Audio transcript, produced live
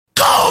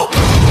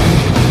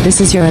This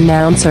is your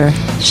announcer,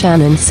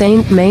 Shannon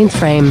Saint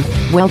Mainframe,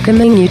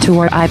 welcoming you to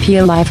our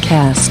IPA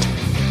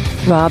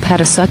Livecast. Rob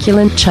had a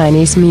succulent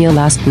Chinese meal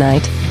last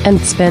night,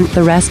 and spent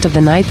the rest of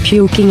the night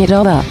puking it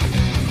all up.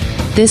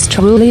 This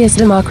truly is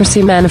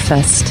Democracy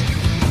Manifest.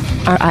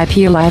 Our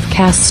IPA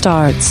Livecast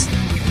starts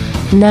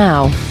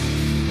now.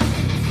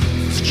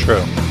 It's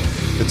true.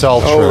 It's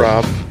all true. Oh,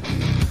 Rob.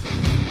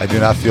 I do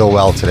not feel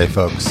well today,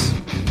 folks.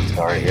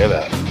 Sorry to hear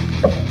that.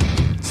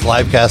 It's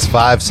Livecast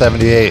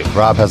 578.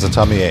 Rob has a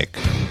tummy ache.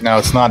 No,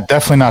 it's not.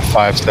 Definitely not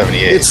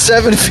 578. It's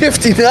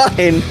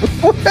 7:59.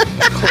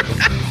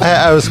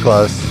 I was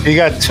close. You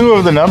got two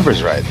of the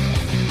numbers right.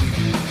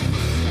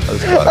 I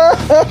was close.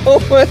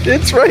 Oh,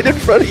 it's right in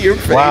front of your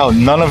face. Wow,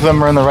 none of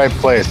them are in the right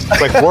place. It's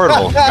like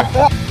Wordle.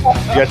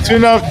 You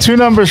got two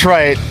numbers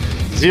right,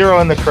 zero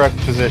in the correct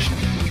position.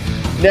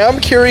 Now I'm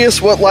curious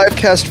what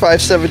Livecast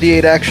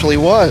 578 actually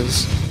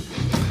was.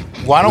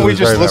 Why don't It we was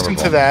just very listen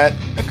to that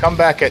and come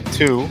back at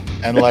 2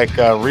 and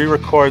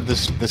re-record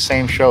the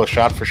same show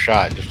shot for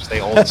shot? Just say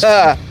old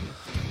stuff.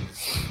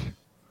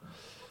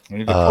 We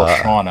need to pull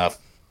Sean up.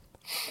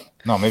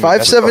 No, maybe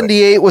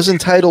 578 was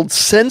entitled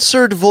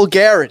Censored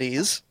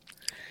Vulgarities.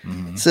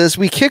 It says,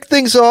 we kicked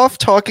things off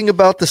talking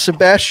about the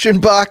Sebastian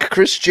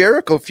Bach-Chris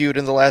Jericho feud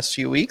in the last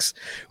few weeks.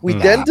 We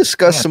then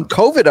discussed some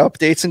COVID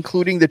updates,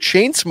 including the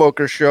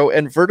Chainsmoker show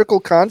and vertical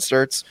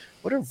concerts.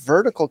 What are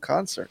vertical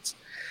concerts?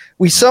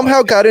 We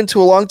somehow got into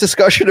a long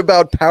discussion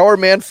about Power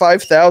Man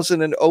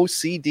 5000 and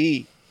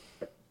OCD.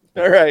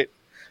 All right.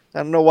 I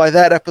don't know why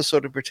that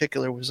episode in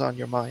particular was on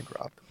your mind,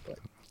 Rob. But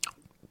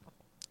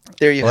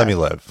there you Let have me it.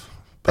 live.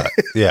 But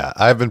yeah,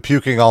 I've been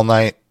puking all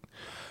night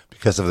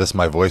because of this.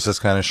 My voice is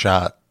kind of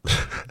shot.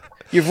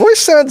 Your voice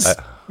sounds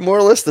more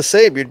or less the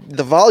same.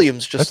 The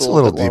volume's just That's a a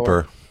little bit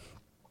lower. deeper.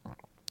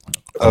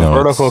 A No,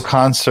 vertical it's-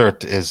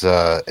 concert is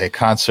a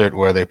concert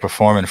where they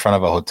perform in front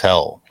of a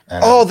hotel.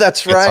 And Oh,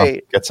 that's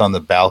right. Gets on the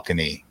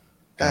balcony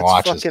and That's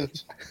watches fucking.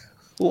 it.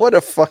 What a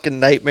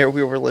fucking nightmare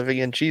we were living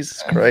in.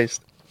 Jesus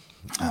Christ.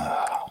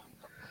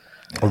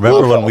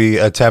 Remember when we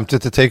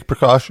attempted to take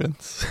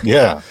precautions?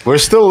 Yeah, we're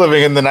still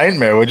living in the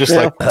nightmare. We're just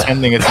like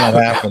pretending it's not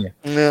happening.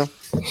 Yeah.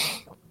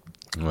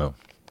 Well,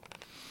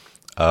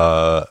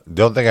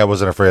 don't think I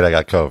wasn't afraid I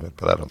got COVID,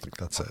 but I don't think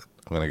that's it.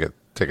 I'm gonna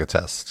take a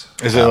test.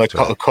 Is it like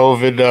after.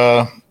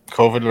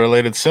 COVID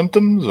related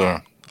symptoms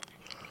or?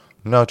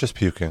 No, just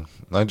puking.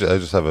 I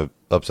just have an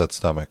upset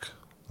stomach.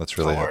 That's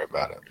really Don't it. worry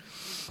about it.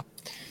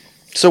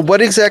 So,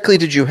 what exactly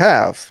did you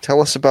have?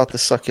 Tell us about the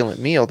succulent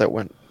meal that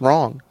went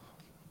wrong.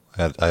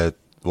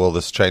 Well,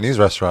 this Chinese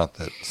restaurant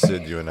that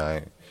Sid, you and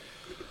I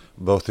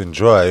both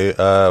enjoy,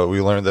 we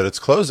learned that it's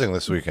closing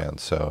this weekend.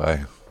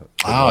 So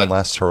one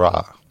last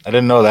hurrah. I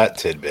didn't know that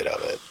tidbit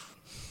of it.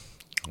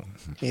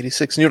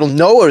 86 Noodle.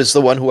 Noah is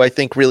the one who I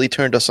think really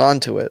turned us on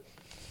to it.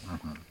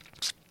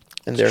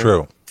 And their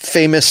True.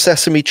 famous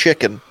sesame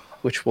chicken,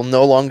 which will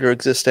no longer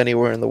exist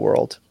anywhere in the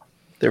world.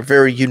 They're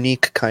very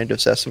unique kind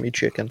of sesame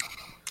chicken.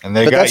 And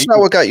But that's not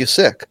what got you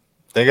sick.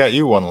 They got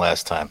you one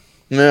last time.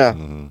 Yeah.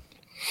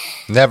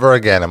 Never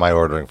again am I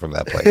ordering from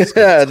that place.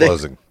 Yeah, It's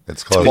closing.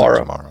 It's closing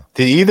tomorrow.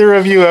 Did either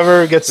of you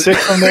ever get sick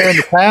from there in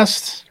the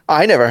past?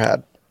 I never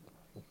had.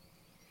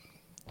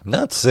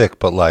 Not sick,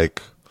 but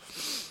like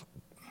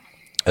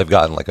I've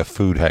gotten like a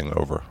food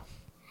hangover.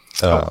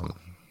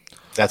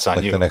 That's on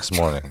Like you. the next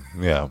morning.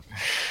 Yeah.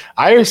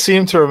 I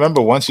seem to remember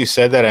once you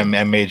said that, I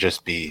may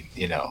just be,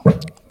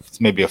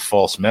 it's maybe a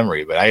false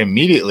memory, but I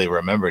immediately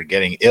remembered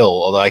getting ill,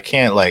 although I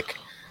can't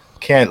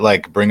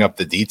bring up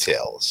the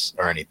details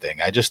or anything.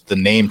 The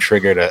name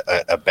triggered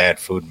a bad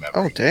food memory.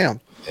 Oh,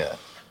 damn. Yeah.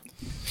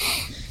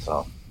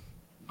 So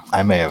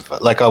I may have,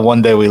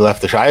 one day we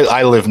left the show.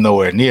 I live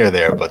nowhere near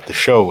there, but the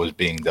show was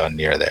being done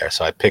near there.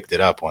 So I picked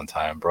it up one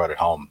time and brought it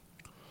home.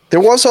 There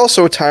was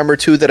also a time or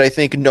two that I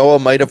think Noah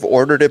might have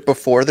ordered it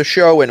before the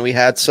show, and we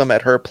had some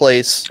at her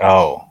place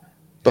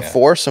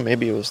before, so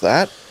maybe it was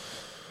that.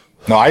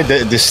 No, I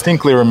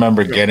distinctly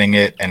remember getting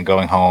it and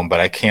going home, but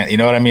I can't, you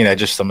know what I mean?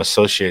 I'm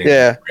associating.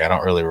 Yeah. I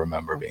don't really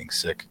remember being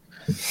sick.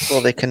 Well,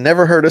 they can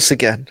never hurt us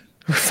again.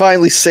 We're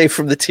finally safe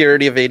from the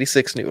tyranny of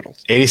 86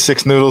 Noodles.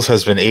 86 Noodles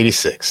has been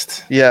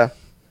 86th. Yeah.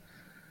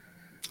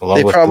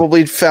 They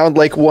probably found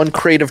like one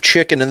crate of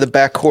chicken in the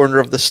back corner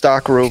of the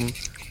stock room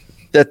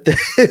that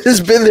has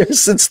been there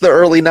since the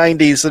early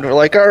 90s, and we're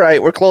like, all right,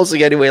 we're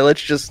closing anyway.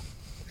 Let's just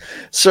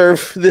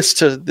serve this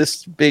to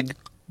this big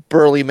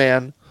burly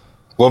man.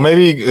 Well,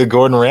 maybe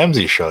Gordon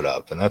Ramsay showed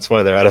up, and that's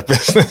why they're out of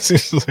business.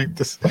 He's like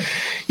this.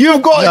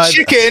 You've got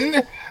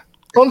chicken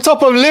on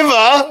top of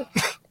liver,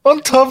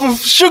 on top of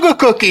sugar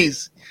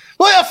cookies.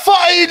 What the fuck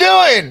are you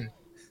doing?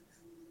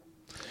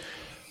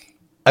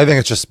 I think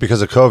it's just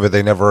because of COVID,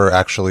 they never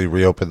actually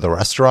reopened the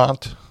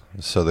restaurant.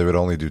 So they would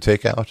only do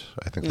takeout.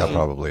 I think that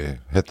probably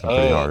hit them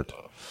pretty hard.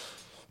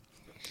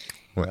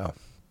 Yeah.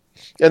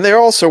 And they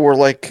also were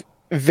like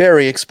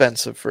very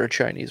expensive for a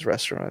Chinese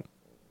restaurant.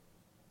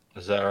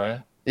 Is that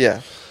right? Yeah.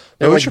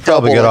 We should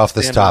probably get off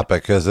this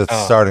topic because it's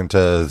starting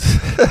to.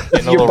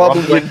 Your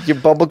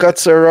bubble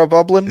guts are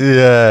bubbling.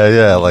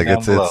 Yeah. Like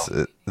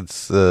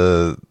it's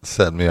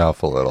setting me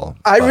off a little.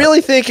 I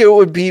really think it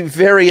would be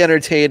very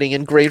entertaining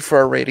and great for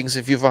our ratings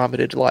if you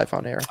vomited live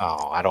on air.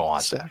 Oh, I don't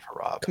want that for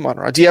Rob. Come on,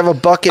 Rob. Do you have a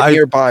bucket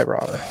nearby,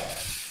 Rob?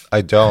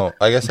 I don't.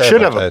 I guess I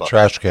should have have a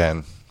trash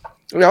can.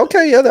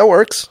 Okay, yeah, that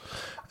works.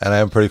 And I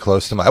am pretty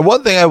close to my.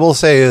 One thing I will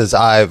say is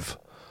I've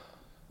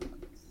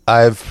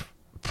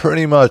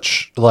pretty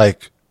much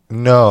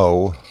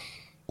know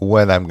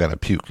when I'm gonna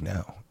puke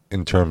now.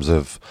 In terms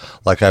of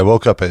I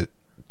woke up at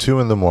 2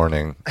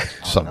 a.m,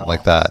 something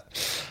like that.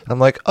 And I'm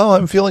like, oh,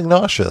 I'm feeling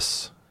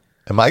nauseous.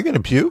 Am I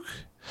gonna puke?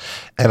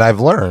 And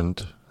I've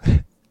learned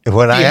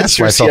when I ask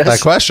myself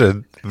that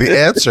question, the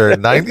answer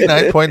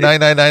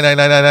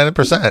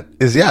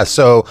 99.99999% is yes.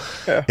 So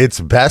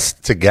it's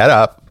best to get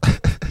up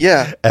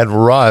and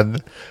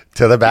run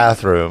to the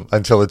bathroom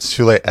until it's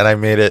too late. And I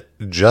made it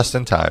just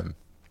in time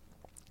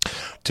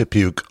to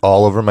puke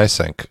all over my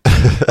sink.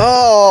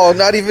 Oh,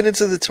 not even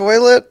into the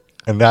toilet?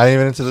 And not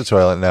even into the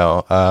toilet,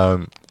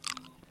 no.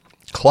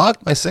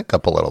 Clogged my sink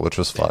up a little, which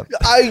was fun.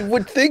 I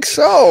would think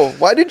so.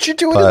 Why didn't you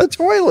do it in the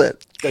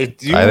toilet?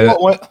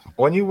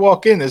 When you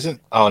walk in,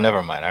 oh,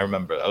 never mind. I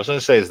remember. I was going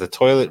to say, is the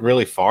toilet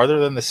really farther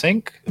than the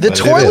sink? The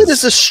toilet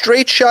is a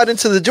straight shot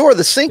into the door.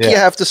 The sink, you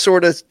have to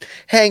sort of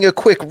hang a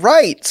quick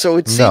right. So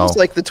it seems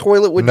like the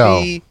toilet would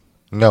be...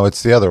 No,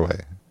 it's the other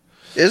way.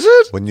 Is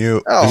it? When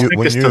you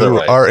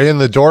are in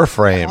the door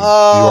frame, you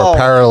are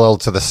parallel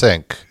to the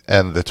sink,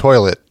 and the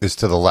toilet is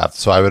to the left.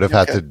 So I would have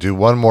had to do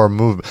one more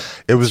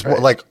move. It was more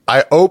like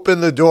I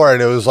opened the door,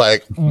 and it was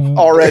like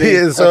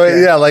already. So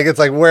it's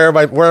like where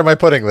am I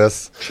putting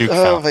this?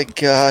 My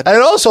god!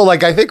 And also,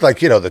 I think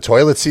the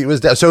toilet seat was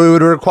down, so it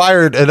would have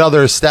required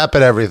another step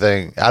and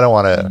everything. I don't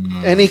want to.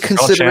 Any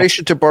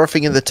consideration to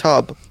barfing in the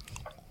tub?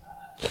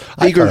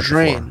 Bigger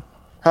drain,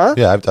 huh?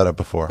 Yeah, I've done it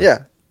before. Yeah.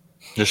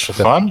 Just for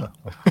fun?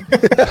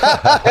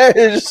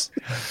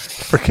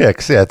 For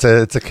kicks, yeah.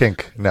 It's a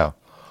kink. No.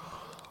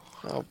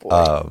 Oh boy.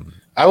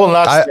 I will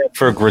not stand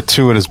for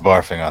gratuitous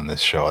barfing on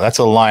this show. That's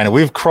a line.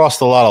 We've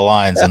crossed a lot of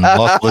lines and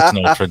lost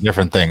listeners for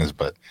different things,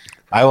 but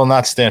I will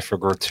not stand for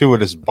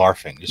gratuitous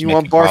barfing. You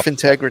want barf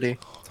integrity?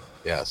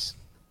 Yes.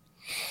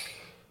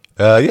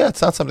 Yeah,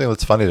 it's not something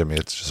that's funny to me.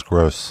 It's just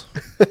gross.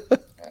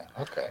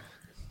 Okay.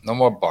 No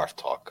more barf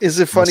talk. Is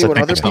it funny when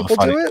other people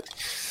do it,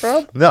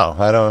 Rob? No,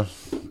 I don't.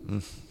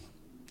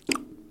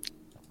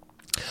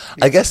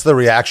 I guess the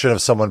reaction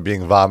of someone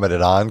being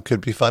vomited on could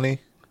be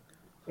funny.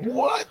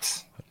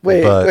 What?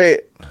 Wait.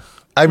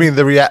 I mean,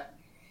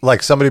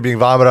 somebody being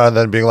vomited on and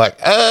then being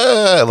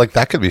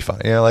that could be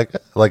funny.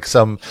 Like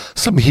some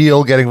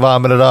heel getting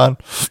vomited on.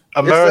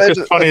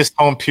 America's funniest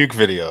home puke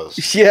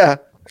videos. Yeah.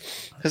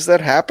 Has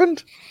that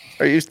happened?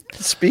 Are you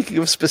speaking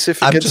of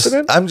specific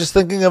incident? I'm just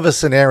thinking of a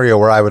scenario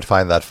where I would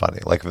find that funny.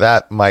 Like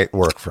that might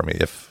work for me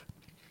if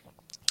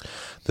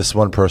this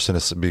one person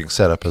is being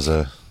set up as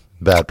a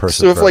bad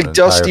person. So if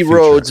Dusty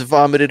Rhodes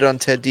vomited on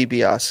Ted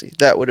DiBiase,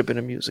 that would have been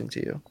amusing to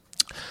you.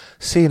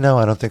 See, no,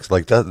 I don't think so.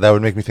 That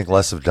would make me think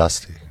less of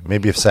Dusty.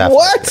 Maybe if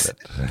Sapphire did it.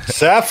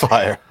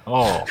 Sapphire?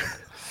 Oh.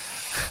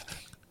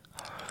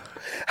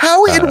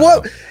 How?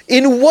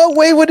 In what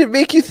way would it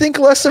make you think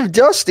less of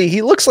Dusty?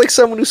 He looks like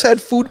someone who's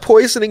had food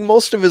poisoning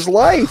most of his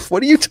life.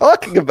 What are you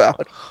talking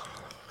about?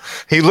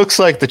 He looks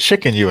like the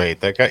chicken you ate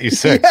that got you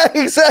sick. Yeah,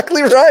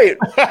 exactly right.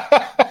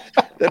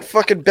 That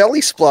fucking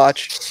belly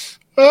splotch.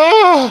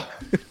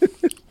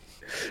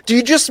 Do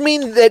you just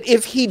mean that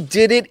if he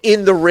did it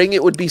in the ring,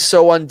 it would be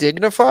so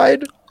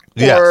undignified?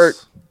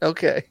 Yes.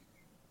 Okay.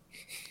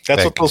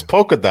 That's what those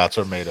polka dots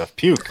are made of.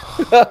 Puke.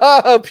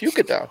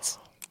 Puke-a-Dots.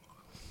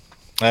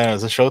 Yeah,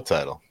 it's a show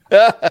title.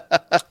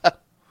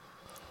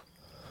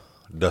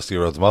 Dusty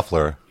Rhodes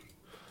Muffler.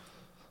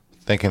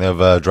 Thinking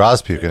of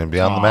Droz puking and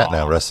beyond the mat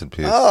now. Rest in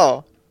peace.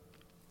 Oh.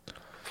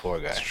 Poor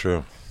guy. It's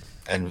true.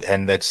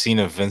 And that scene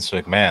of Vince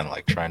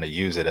McMahon trying to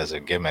use it as a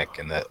gimmick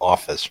in the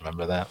office.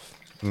 Remember that?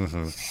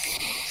 Mm-hmm.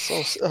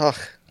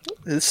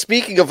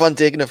 Speaking of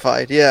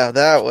undignified,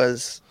 that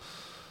was.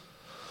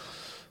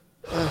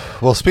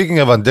 Well, speaking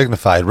of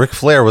undignified, Ric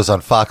Flair was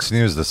on Fox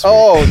News this week.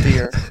 Oh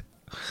dear.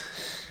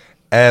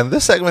 And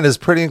this segment is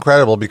pretty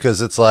incredible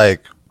because it's I'm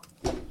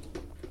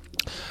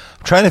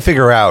trying to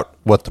figure out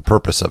what the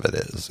purpose of it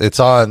is. It's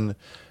on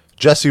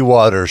Jesse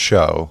Waters'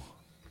 show.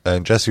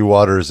 And Jesse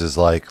Waters is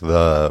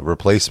the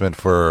replacement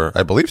for,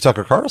 I believe,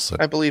 Tucker Carlson.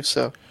 I believe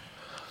so.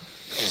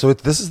 So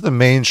this is the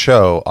main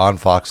show on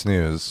Fox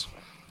News.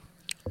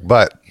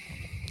 But,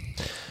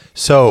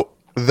 so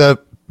the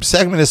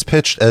segment is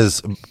pitched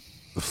as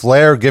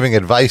Flair giving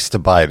advice to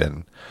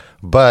Biden.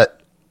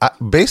 But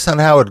based on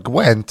how it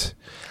went,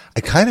 I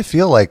kind of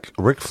feel like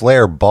Ric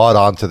Flair bought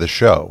onto the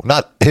show.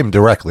 Not him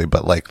directly,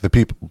 but the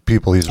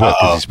people he's with.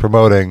 He's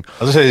promoting.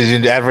 I was going to say,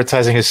 he's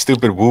advertising his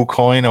stupid Woo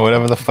coin or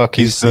whatever the fuck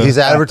he's doing. He's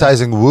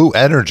advertising Woo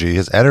Energy,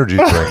 his energy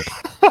drink.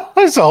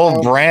 It's a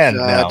whole brand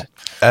now.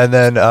 And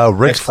then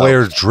Ric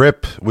Flair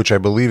Drip, which I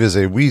believe is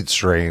a weed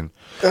strain.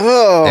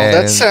 Oh,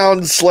 that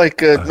sounds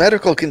like a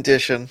medical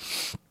condition.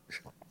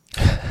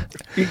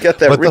 You got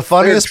that. But Ric the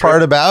funniest Flair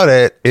part about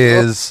it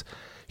is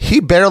he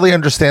barely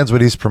understands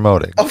what he's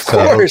promoting. Of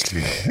course.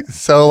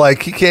 So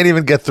like he can't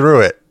even get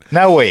through it.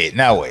 Now wait.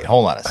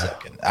 Hold on a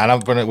second. And I'm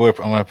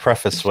gonna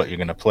preface what you're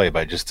gonna play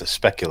by just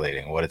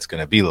speculating what it's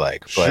gonna be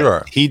like. But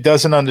Sure. He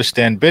doesn't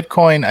understand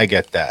Bitcoin. I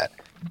get that.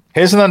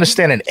 He doesn't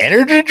understand an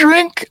energy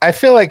drink. I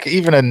feel like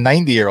even a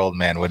 90-year-old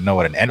man would know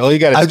what an. All you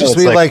got to. I just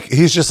mean like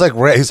he's just like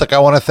I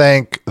want to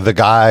thank the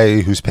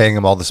guy who's paying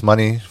him all this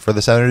money for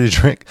this energy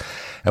drink,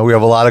 and we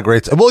have a lot of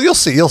great. Well, you'll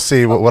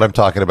see what I'm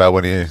talking about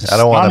when he. I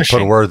don't want to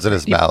put words in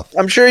his mouth.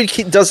 I'm sure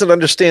he doesn't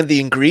understand the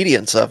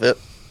ingredients of it.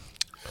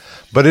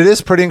 But it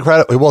is pretty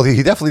incredible. Well,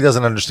 he definitely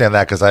doesn't understand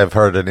that because I've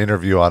heard an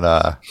interview on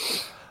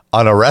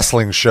a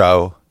wrestling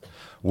show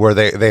where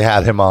they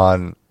had him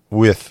on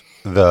with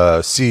the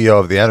CEO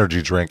of the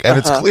energy drink, and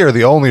it's clear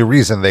the only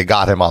reason they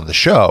got him on the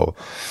show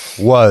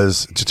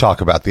was to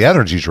talk about the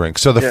energy drink.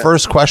 So the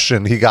first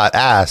question he got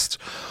asked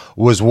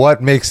was,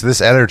 what makes this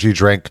energy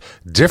drink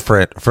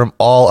different from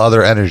all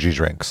other energy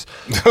drinks?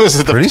 Was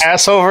it the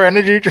Passover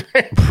energy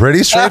drink?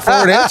 Pretty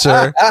straightforward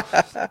answer.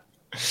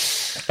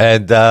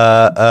 And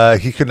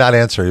he could not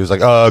answer. He was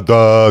like,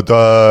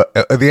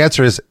 the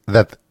answer is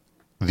that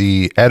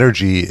the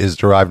energy is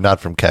derived not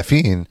from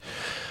caffeine,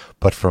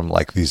 but from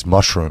like these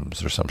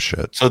mushrooms or some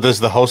shit. So does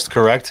the host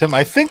correct him?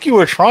 I think you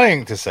were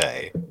trying to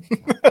say.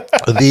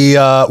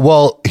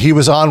 Well, he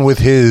was on with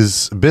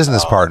his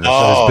business partner.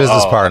 So his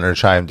business partner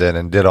chimed in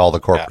and did all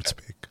the corporate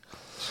speak.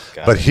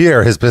 But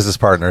here, his business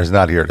partner is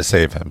not here to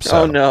save him.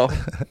 So. Oh, no.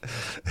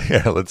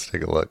 Yeah, let's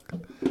take a look.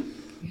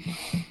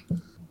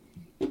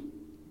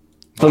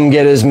 Let him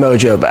get his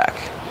mojo back.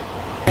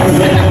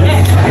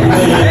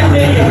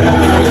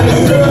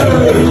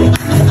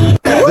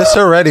 This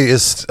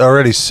is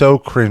already so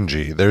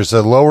cringy. There's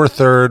a lower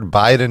third.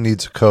 Biden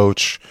needs a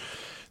coach.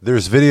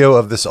 There's video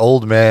of this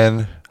old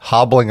man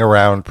hobbling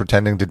around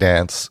pretending to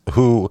dance,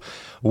 who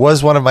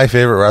was one of my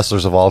favorite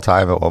wrestlers of all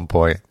time at one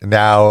point.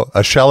 Now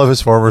a shell of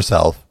his former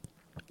self.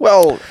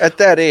 Well, at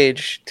that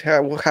age,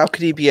 how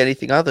could he be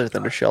anything other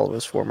than a shell of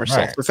his former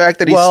self? Right. The fact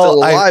that he's still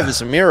alive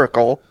is a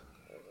miracle.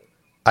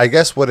 I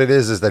guess what it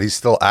is that he's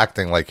still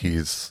acting like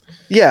he's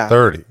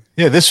 30.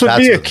 Yeah, this would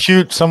be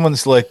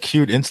someone's like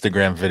cute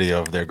Instagram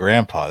video of their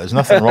grandpa. There's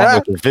nothing wrong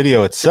with the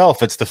video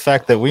itself. It's the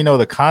fact that we know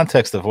the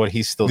context of what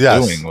he's still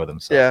doing with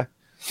himself. Yeah.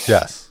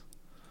 Yes.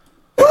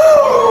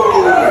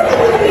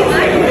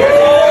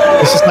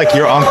 This is like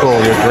your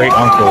great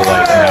uncle,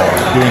 like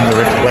doing the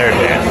Ric Flair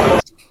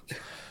dance.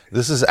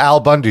 This is Al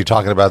Bundy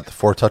talking about the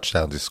 4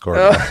 touchdowns he scored.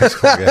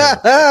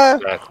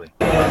 Exactly.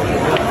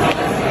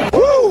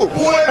 Woo! Look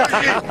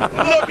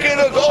at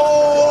us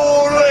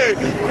only.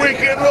 We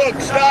can look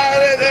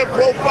silent and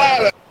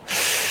profiling.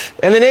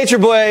 And the Nature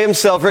Boy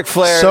himself, Ric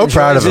Flair, so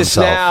proud of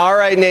himself. Now. All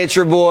right,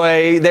 Nature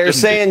Boy. They're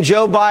saying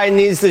Joe Biden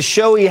needs to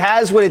show he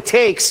has what it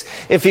takes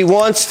if he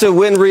wants to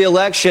win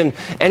re-election.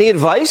 Any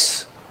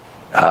advice?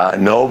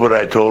 No, but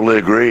I totally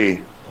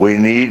agree. We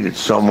need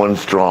someone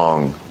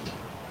strong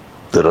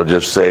that'll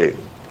just say,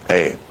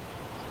 "Hey,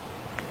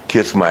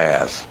 kiss my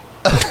ass."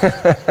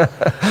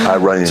 I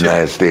run the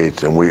United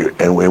States, and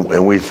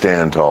we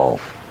stand tall.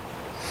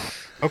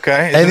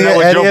 Okay. Isn't that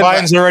what Joe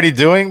Biden's already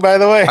doing, by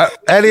the way?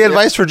 Any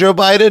advice for Joe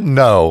Biden?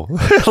 No.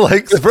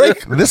 Like,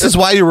 Rick, this is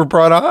why you were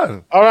brought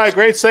on. All right,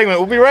 great segment.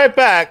 We'll be right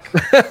back.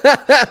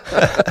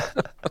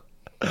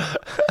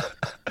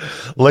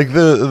 Like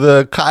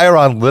the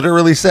Chiron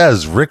literally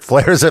says, Ric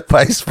Flair's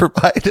advice for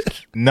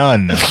Biden?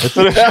 None. That's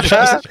what it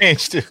just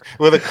changed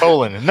with a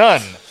colon.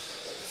 None.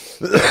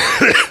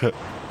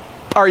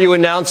 Are you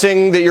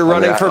announcing that you're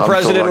running for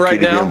president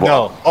right now?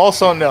 No.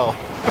 Also no.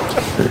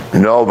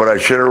 No, but I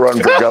should have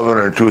run for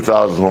governor in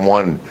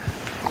 2001.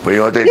 But you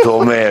know what they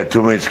told me? I had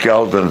too many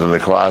skeletons in the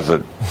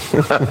closet.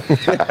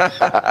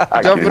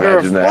 I can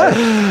imagine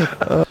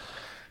that.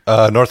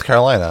 North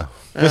Carolina.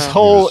 This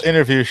whole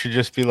interview should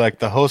just be like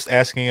the host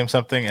asking him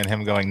something and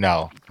him going,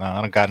 no,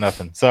 I don't got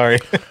nothing. Sorry.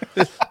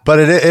 But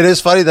it is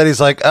funny that he's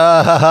like,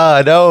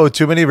 no,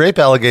 too many rape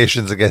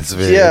allegations against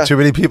me. Yeah. Too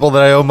many people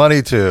that I owe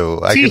money to.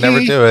 I can never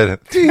do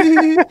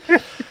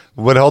it.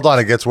 But hold on,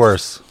 it gets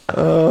worse.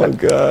 Oh,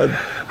 God.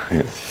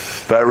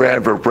 If I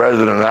ran for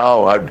president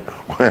now,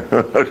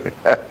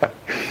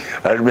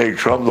 I'd make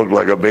Trump look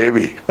like a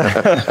baby. They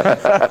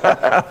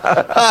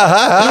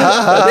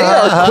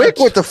are quick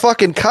with the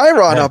fucking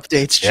Chiron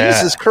updates. Yeah.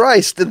 Jesus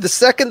Christ. The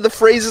second the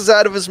phrase is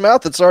out of his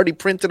mouth, it's already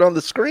printed on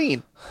the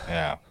screen.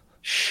 Yeah.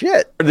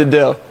 Shit. What to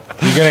do?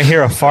 You're going to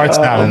hear a fart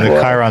sound and the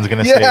Chiron's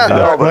going to say,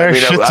 Yeah. Flair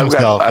shits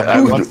himself.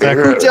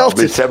 I'll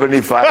be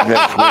 75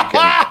 next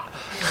weekend.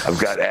 I've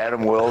got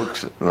Adam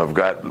Wilkes and I've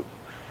got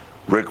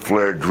Ric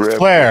Flair drip.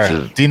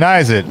 Flair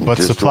denies it, but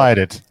supplied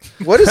it.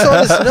 What is on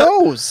his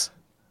nose?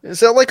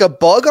 Is that like a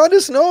bug on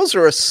his nose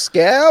or a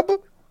scab?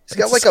 He's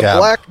got like a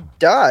black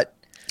dot.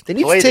 They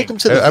need to take him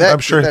to the vet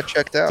and get that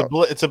checked out.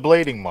 It's a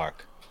blading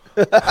mark.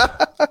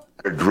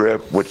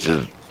 Drip, which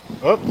is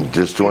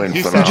just doing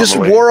He phenomenally. just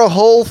wore a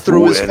hole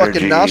through his fucking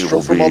Energy nostril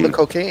will from all the be-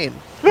 cocaine.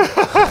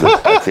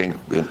 I think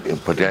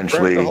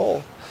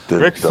potentially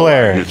Ric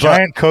Flair,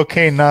 giant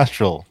cocaine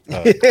nostril.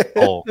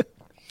 Hole.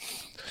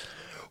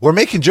 We're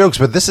making jokes,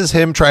 but this is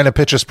him trying to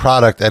pitch his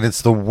product, and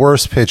it's the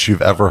worst pitch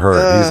you've ever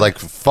heard. He's like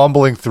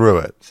fumbling through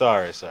it.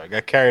 Sorry.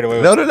 Got carried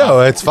away. No,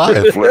 it's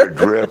fine. Flair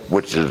drip,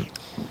 which is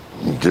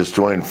just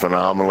doing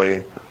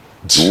phenomenally.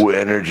 Woo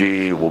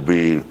Energy will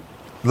be.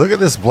 Look at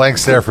this blank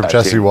stare from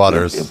Jesse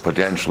Waters.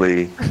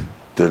 Potentially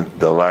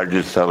the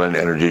largest selling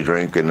energy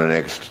drink in the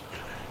next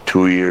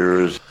 2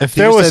 years. If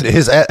there was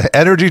his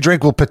energy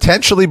drink will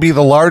potentially be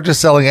the largest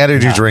selling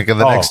energy drink in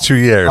the next 2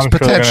 years.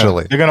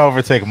 Potentially, they're gonna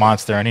overtake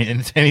Monster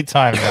any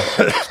time now.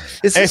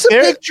 Is this a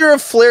picture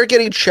of Flair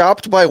getting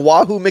chopped by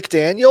Wahoo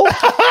McDaniel?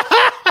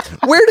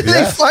 Where did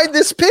they find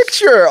this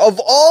picture of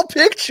all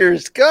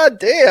pictures? God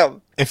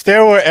damn. If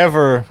there were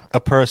ever a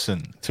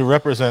person to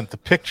represent the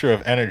picture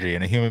of energy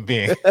in a human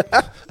being,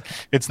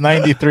 it's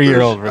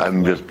 93-year-old Ric Flair.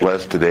 I'm just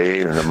blessed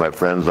today, and my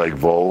friends like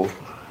Vo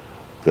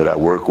that I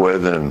work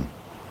with, and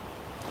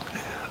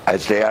I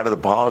stay out of the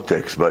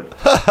politics, but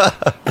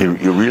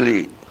you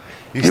really...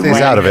 He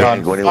stays out of it.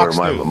 Go anywhere.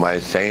 My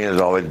saying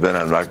has always been,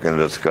 I'm not going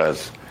to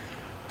discuss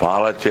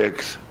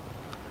politics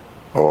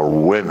or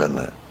women in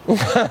a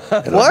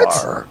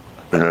bar.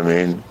 You know what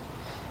I mean?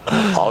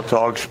 I'll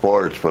talk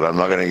sports, but I'm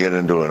not going to get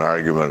into an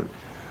argument.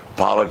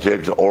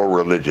 Politics or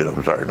religion.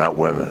 I'm sorry, not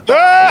women.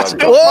 Talk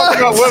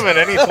about women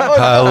anytime.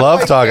 I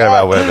love talking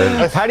about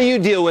women. How do you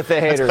deal with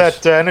the haters? That's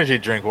that energy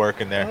drink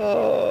working there.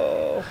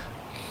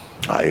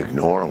 I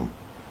ignore them.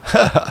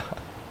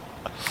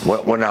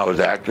 When I was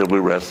actively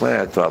wrestling,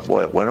 I thought,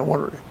 boy, the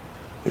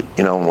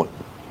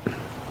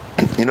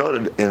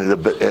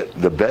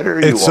better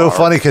you are. It's so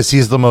funny because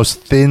he's the most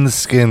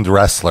thin-skinned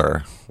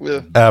wrestler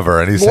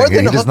ever, and he's saying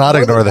he does not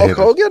ignore the haters.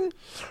 Hogan?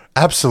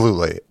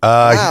 Absolutely.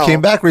 He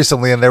came back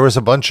recently, and there was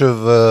a bunch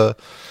of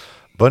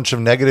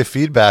negative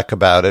feedback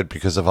about it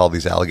because of all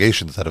these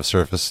allegations that have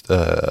surfaced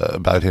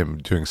about him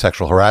doing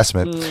sexual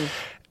harassment.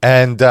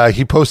 And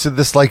he posted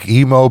this like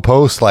emo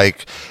post,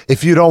 like,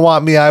 if you don't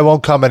want me, I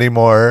won't come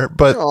anymore.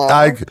 But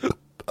I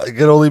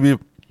can only be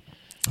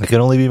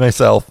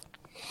myself,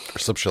 or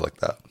some shit like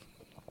that.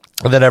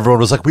 And then everyone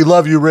was like, we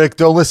love you, Rick.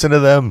 Don't listen to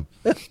them.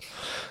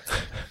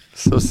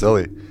 So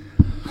silly.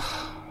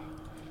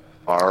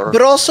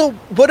 But also,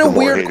 what a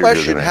weird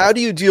question. How do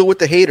you deal with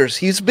the haters?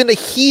 He's been a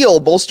heel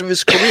most of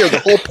his career. The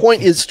whole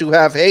point is to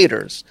have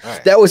haters.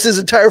 Right. That was his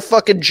entire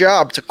fucking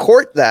job, to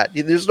court that.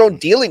 There's no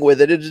dealing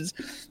with it.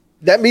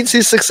 That means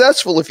he's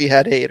successful if he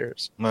had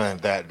haters. Man,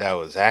 that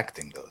was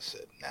acting, though,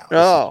 Sid.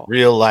 Now,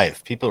 real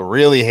life. People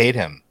really hate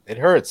him. It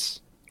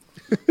hurts.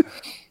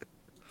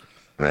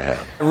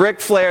 Ric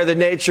Flair, the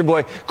Nature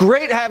Boy.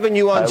 Great having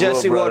you on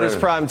Jesse Waters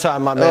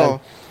Primetime, my man.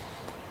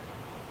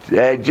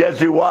 Hey,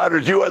 Jesse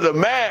Waters, you are the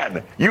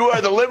man. You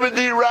are the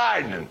limousine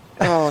riding.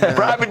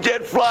 Private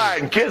jet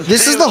flying. Kiss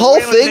this is the whole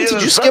thing?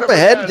 Did you skip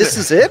ahead? This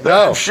is it?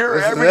 No. I'm sure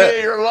every day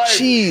of your life,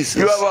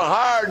 Jesus. you have a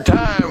hard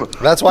time.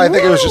 That's why I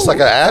think it was just like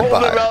an ad buy.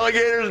 Hold them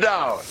alligators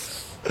down.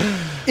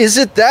 Is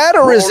it that,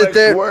 or is it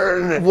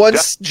that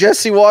once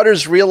Jesse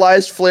Waters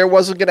realized Flair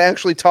wasn't going to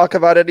actually talk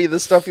about any of the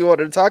stuff he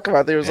wanted to talk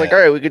about, they was like, all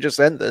right, we could just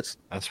end this.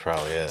 That's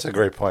probably it. That's a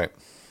great point.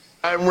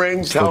 I'm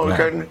ring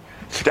talking,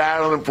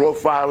 styling and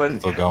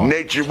profiling,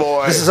 Nature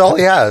Boy. This is all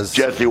he has.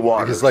 Jesse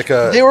Waters. He's like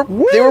a. They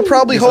were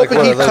probably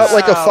hoping he'd cut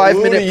like a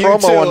 5-minute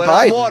promo on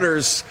Biden.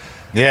 Waters.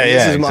 Yeah,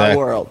 this is my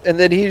world. And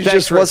then he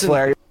just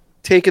wasn't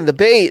taking the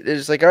bait.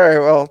 It's like, all right,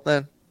 well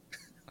then.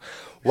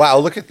 Wow,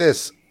 look at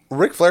this.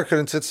 Ric Flair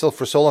couldn't sit still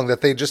for so long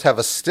that they just have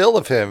a still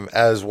of him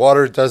as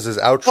Waters does his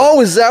outro. Oh,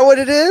 is that what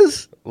it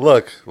is?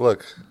 Look. Woo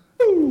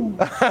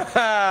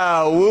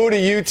to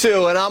you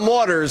too, and I'm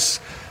Waters,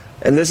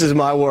 and this is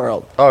my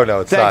world. Oh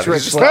no, it's Thanks, not.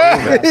 Ric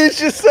Flair. It's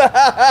just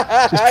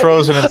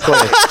frozen in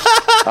place.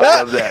 I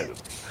love that.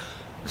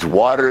 It's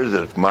Waters.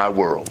 It's my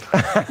world.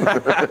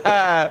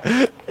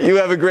 You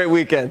have a great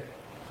weekend.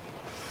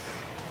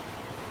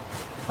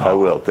 I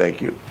will.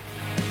 Thank you.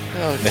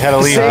 They had to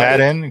leave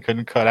that in.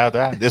 Couldn't cut out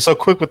that. They're so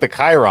quick with the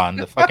Chiron.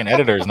 The fucking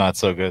editor is not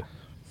so good.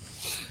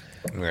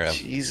 Yeah.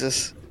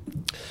 Jesus.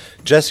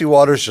 Jesse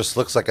Waters just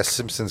looks like a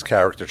Simpsons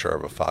caricature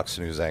of a Fox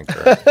News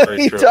anchor.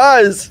 He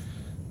does.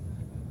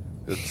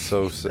 It's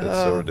so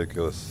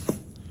ridiculous.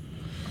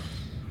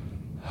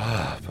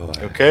 Boy,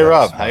 okay,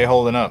 Rob, how you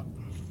holding up?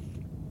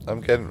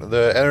 I'm getting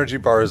the energy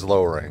bar is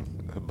lowering,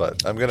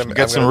 but I'm gonna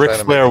get some Ric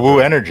Flair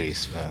woo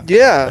energies.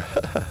 Yeah.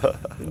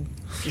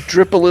 You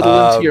drip a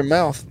little into your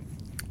mouth.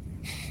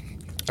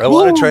 I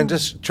want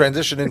to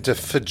transition into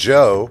Fat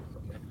Joe.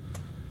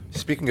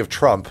 Speaking of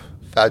Trump,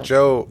 Fat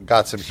Joe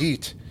got some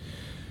heat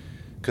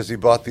because he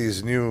bought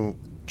these new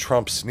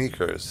Trump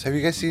sneakers. Have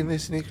you guys seen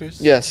these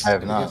sneakers? Yes. I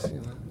have not.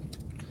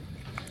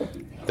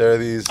 They're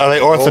these. Are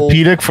they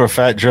orthopedic for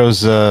Fat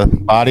Joe's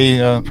body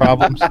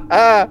problems?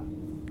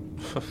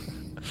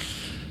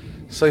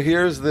 So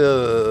here's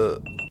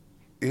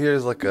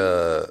like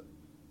a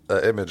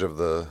image of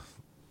a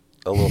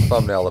little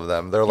thumbnail of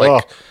them. They're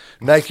like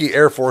Nike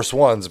Air Force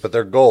Ones, but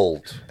they're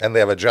gold, and they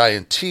have a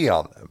giant T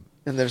on them.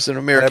 And there's an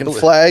American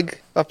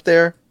flag up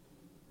there.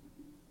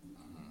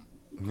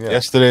 Yeah.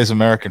 Yesterday's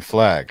American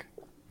flag.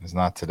 It's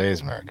not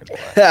today's American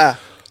flag. Yeah.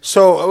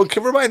 So,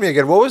 can remind me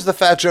again, what was the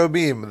Fat Joe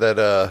meme that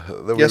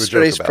we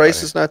Yesterday's would joke about?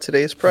 price is not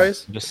today's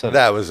price. Just said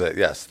That was it.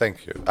 Yes,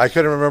 thank you. I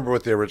couldn't remember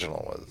what the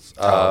original was.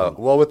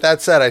 Well, with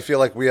that said, I feel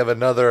like we have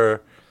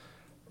another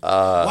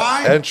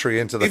entry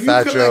into the If you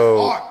Fat collect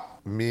Joe art-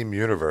 meme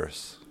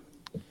universe.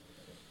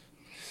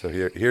 So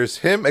here's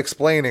him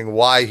explaining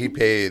why he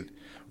paid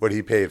what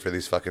he paid for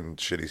these fucking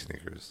shitty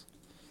sneakers.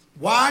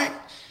 Why?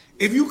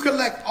 If you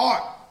collect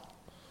art,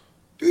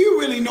 do you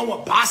really know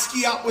what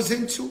Basquiat was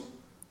into?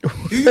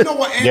 Do you know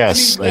what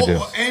Yes, I do.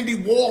 Andy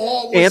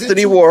Warhol was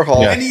Anthony into?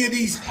 Warhol. Any of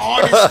these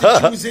artists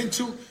that you was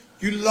into?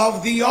 You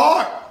love the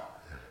art.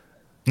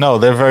 No,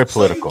 they're very So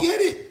political. you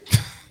get it.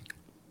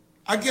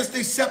 I guess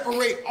they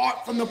separate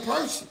art from the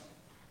person.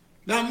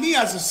 Now me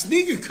as a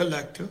sneaker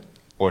collector,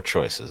 Poor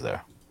choices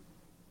there.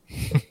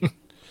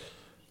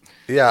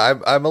 Yeah,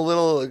 I'm a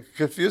little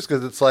confused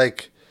because it's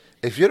like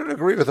if you don't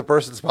agree with a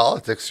person's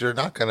politics, you're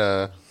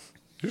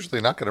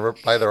usually not gonna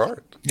buy their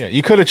art. Yeah,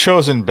 you could have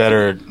chosen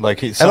better.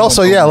 Like And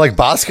also, yeah, like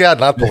Basquiat,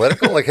 not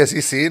political. Like, has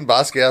he seen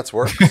Basquiat's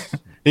work?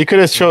 he could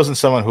have chosen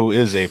someone who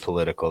is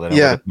apolitical. Then it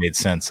Yeah. would have made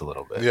sense a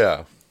little bit.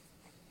 Yeah.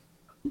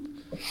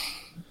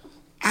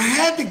 I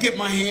had to get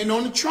my hand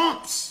on the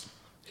Trumps.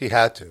 He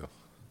had to.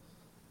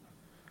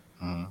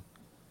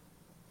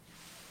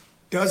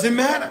 Doesn't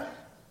matter.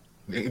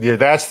 Yeah,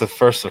 that's the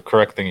first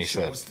correct thing he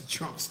said. What's the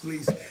Trumps,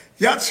 please?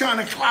 Y'all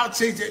trying to clout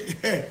chase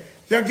it.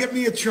 Y'all give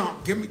me a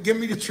Trump. Give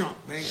me the Trump,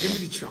 man. Give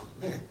me the Trump,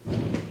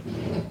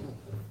 man.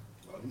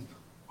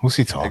 Who's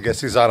he I talking?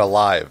 guess he's on a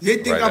live. They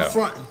think right I'm now.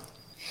 fronting.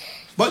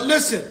 But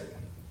listen,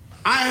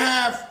 I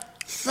have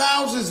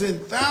thousands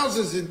and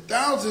thousands and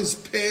thousands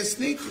pair of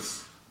sneakers.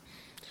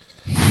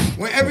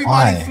 When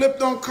everybody Why?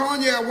 flipped on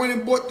Kanye, I went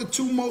and bought the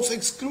 2 most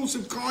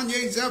exclusive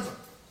Kanyes ever.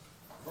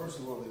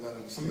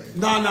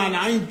 No,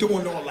 I ain't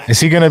doing all that.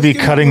 Is he going to be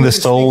Give me cutting one the of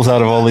the soles sneakers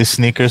out of all back. these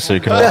sneakers so you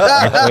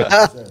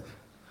can?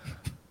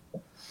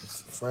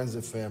 Friends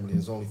and family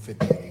is only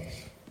 50 of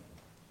these.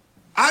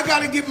 I got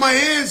to get my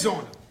hands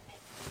on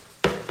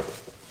them.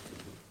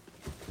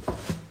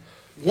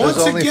 Once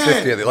There's only again,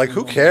 50 of them. Like,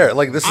 who cares?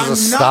 Like, this is I'm a not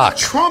stock a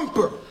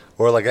Trumper.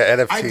 or like an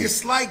NFT. I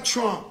dislike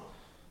Trump.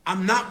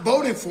 I'm not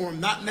voting for him.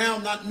 Not now,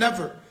 not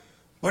never.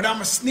 But I'm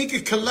a sneaker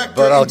collector.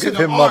 But I'll into give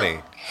the him art. money.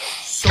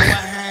 So I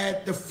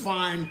had to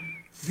find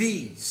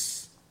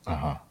these.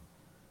 Oh,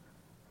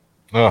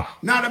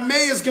 Now the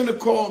mayor's gonna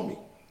call me.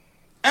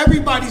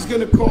 Everybody's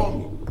gonna call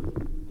me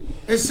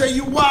and say,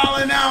 "You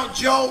wilding out,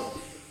 Joe.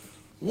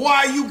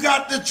 Why you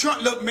got the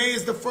Trump?" Look,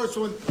 mayor's the first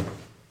one.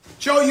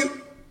 Joe,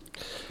 you.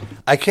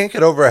 I can't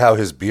get over how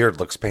his beard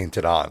looks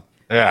painted on.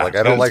 Yeah, Like,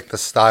 I don't it's like the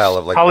style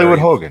of like Hollywood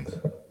very- Hogan.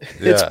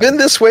 It's Yeah. been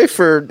this way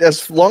for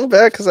as long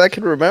back as I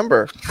can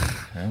remember.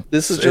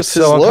 This is It's just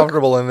his so look.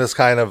 uncomfortable in this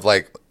kind of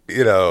like,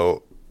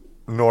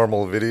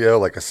 normal video,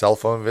 like a cell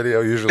phone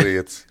video.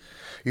 Usually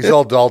he's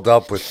all dolled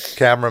up with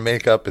camera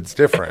makeup. It's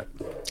different.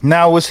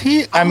 Now, was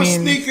he? I I'm a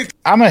mean, sneaker-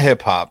 I'm a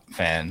hip hop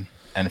fan,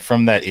 and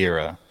from that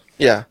era,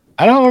 Yeah.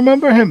 I don't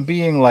remember him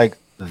being like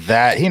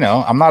that.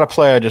 I'm not a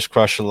player. I just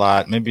crush a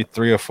lot. Maybe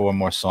 3 or 4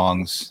 more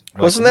songs.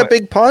 Wasn't that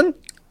Big Pun?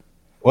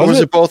 Was Or was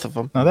it? it both of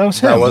them? No, that was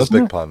him. That was wasn't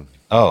Big it? Pun.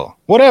 Oh,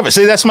 whatever.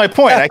 See, that's my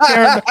point. I can't.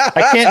 Remember,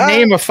 I can't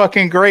name a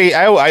fucking great.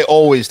 I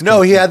always.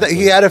 No, he had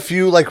a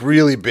few like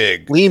really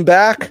big. Lean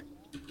Back.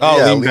 Oh,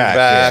 Yeah, lean Lean back.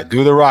 Back. Yeah,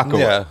 do the rock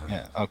away. Yeah.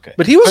 Yeah. Okay.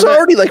 But he was But that-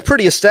 already like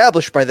pretty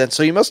established by then,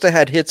 so he must have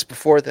had hits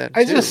before then.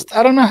 I too.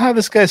 I don't know how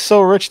this guy's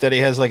so rich that he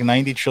has like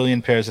 90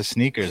 trillion pairs of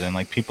sneakers and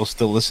like people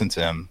still listen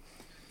to him.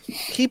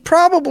 He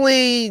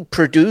probably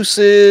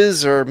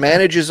produces or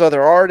manages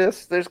other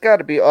artists. There's got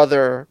to be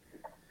other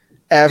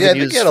Yeah, I avenues.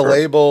 think he had a for-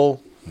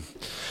 label,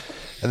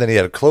 and then he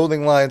had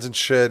clothing lines and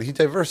shit. He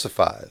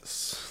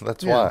diversifies.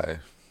 That's why.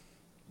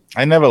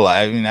 I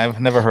mean,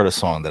 I've never heard a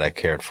song that I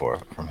cared for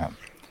from him.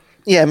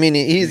 Yeah, I mean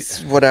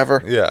he's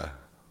whatever. Yeah.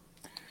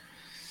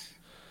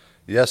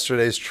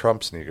 Yesterday's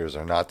Trump sneakers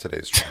are not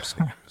today's Trump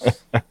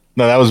sneakers.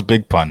 No, that was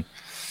Big Pun.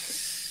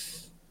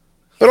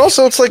 But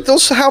also, it's like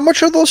those. How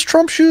much are those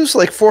Trump shoes?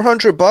 Like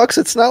 $400.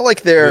 It's not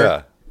like they're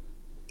Yeah.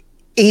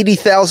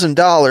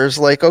 $80,000.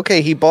 Like,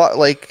 okay, he bought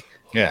like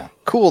Yeah.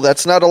 cool.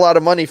 That's not a lot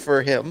of money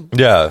for him.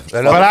 Yeah.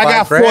 But I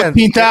got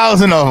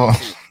 14,000 of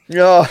them.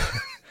 Yeah.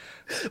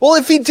 Well,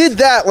 if he did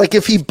that, like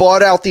if he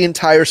bought out the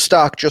entire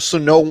stock just so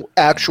no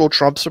actual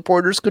Trump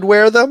supporters could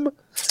wear them,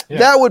 Yeah.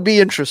 that would be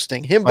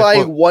interesting. Him Like buying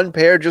what- one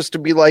pair just to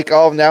be like,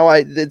 oh, now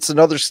it's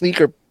another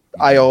sneaker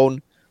I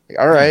own. Like,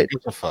 all right.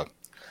 What the fuck?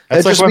 That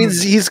That's like just when,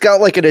 means he's got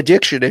like an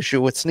addiction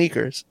issue with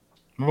sneakers.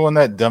 remember when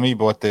that dummy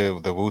bought the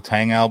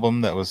Wu-Tang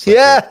album that was like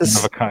Yes.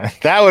 one of a kind?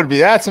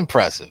 That's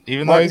impressive.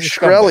 Even though Martin he's a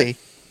scumbag. Shkreli.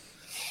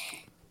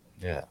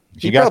 Yeah.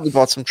 He probably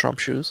bought some Trump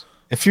shoes.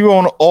 If you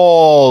own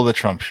all the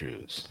Trump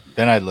shoes,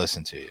 then I'd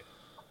listen to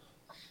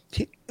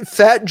you.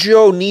 Fat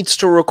Joe needs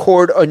to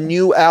record a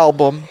new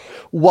album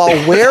while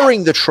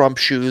wearing the Trump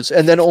shoes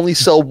and then only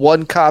sell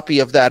one copy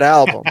of that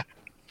album.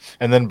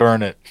 And then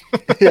burn it.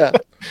 Yeah.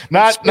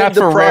 Not Spend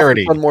the for profits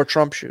rarity. on more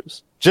Trump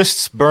shoes.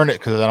 Just burn it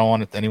because I don't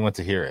want anyone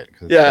to hear it.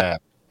 'Cause, Yeah.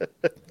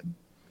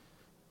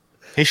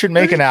 He should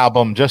make an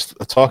album just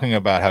talking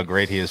about how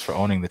great he is for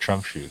owning the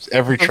Trump shoes.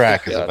 Every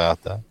track is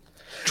about that.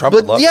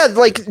 Trump But yeah,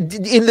 like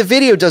in the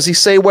video, does he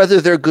say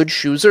whether they're good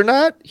shoes or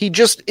not? He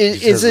just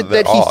is it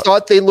that he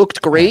thought they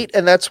looked great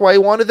and that's why he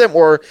wanted them,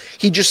 or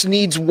he just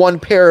needs one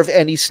pair of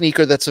any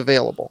sneaker that's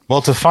available?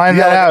 Well, to find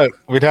that out,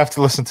 we'd have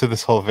to listen to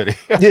this whole video.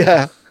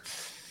 Yeah.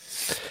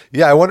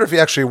 Yeah, I wonder if he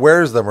actually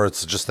wears them or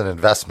it's just an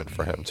investment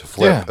for him to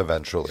flip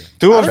eventually.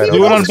 Do an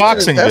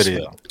unboxing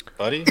video,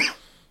 buddy.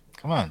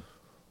 Come on.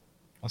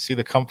 Let's see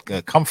the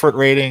comfort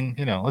rating.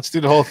 Let's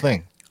do the whole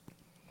thing.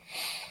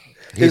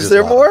 Is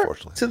there more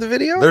to the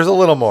video? There's a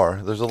little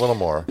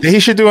more. He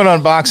should do an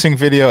unboxing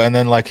video, and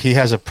then he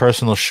has a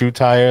personal shoe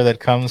tire that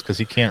comes because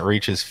he can't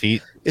reach his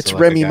feet. It's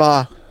Remy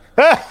Ma.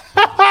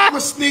 I'm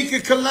a sneaker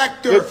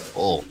collector.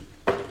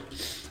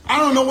 I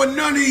don't know what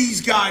none of these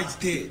guys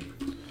did.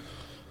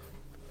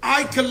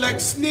 I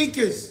collect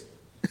sneakers.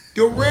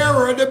 The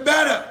rarer, the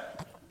better.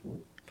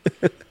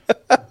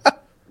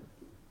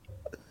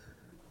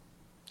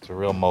 It's a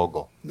real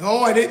mogul. No,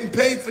 I didn't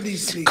pay for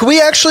these sneakers. Could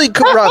we actually,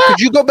 Rob, could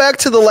you go back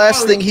to the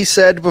last thing he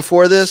said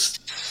before this?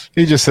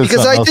 He just said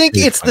because I think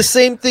it's the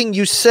same thing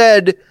you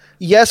said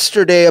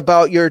yesterday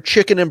about your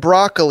chicken and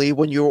broccoli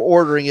when you were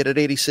ordering it at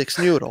 86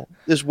 Noodle,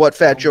 is what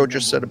Fat Joe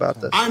just said about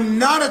this. I'm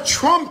not a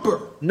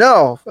Trumper.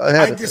 No.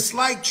 I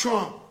dislike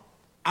Trump.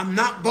 I'm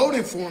not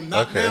voting for him.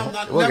 Not now,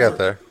 not we'll never. Get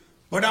there.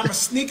 But I'm a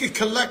sneaker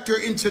collector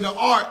into the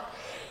art,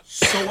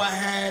 so I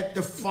had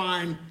to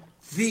find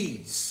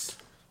these.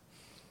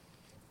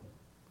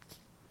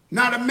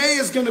 Now the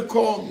mayor's gonna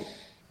call me.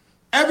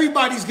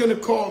 Everybody's gonna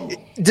call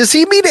me. Does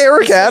he mean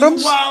Eric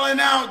Adams? You wilding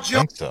out, Joe. I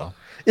think so.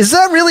 Is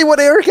that really what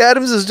Eric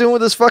Adams is doing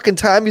with his fucking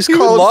time? He's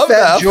calling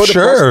Fat Joe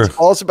to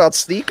calls about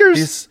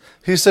sneakers?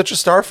 He's such a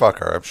star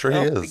fucker. I'm sure he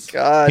is.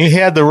 God. He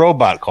had the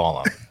robot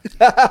call him.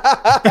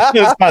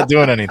 It's not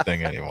doing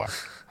anything anymore.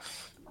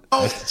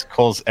 That's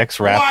Cole's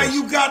ex-rapper. Why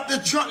you got the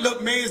trunk?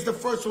 Look, Mayor's the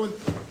first one.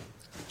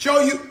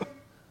 Joe,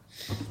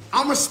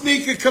 I'm a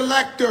sneaker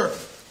collector.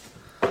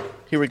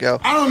 Here we go.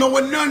 I don't know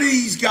what none of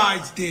these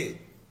guys did.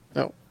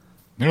 No.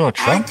 You know what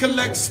Trump? I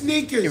collect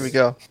sneakers. Here we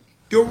go.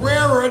 The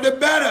rarer, the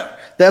better.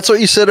 That's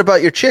what you said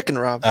about your chicken,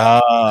 Rob.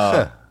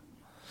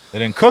 They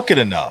didn't cook it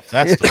enough.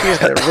 That's no,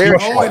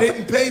 I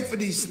didn't pay for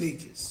these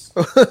sneakers.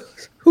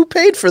 Who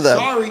paid for them?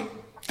 Sorry.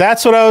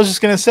 That's what I was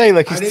just gonna say.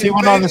 He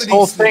went on this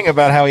whole thing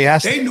about how he's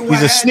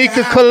a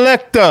sneaker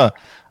collector.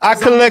 I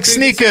collect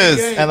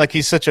sneakers, and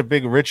he's such a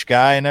big rich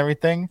guy and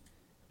everything.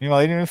 Meanwhile,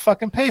 they didn't even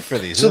fucking pay for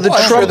these. So the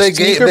Trump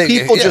sneaker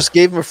people just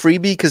gave him a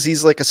freebie because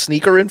he's like a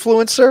sneaker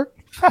influencer?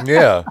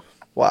 Yeah.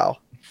 Wow.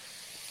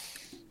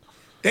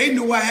 They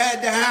knew I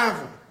had to have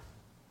them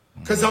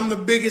because I'm the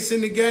biggest in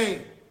the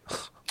game.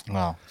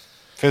 Well,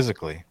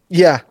 physically.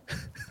 Yeah.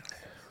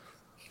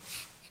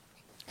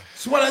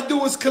 So what I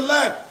do is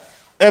collect.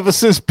 Ever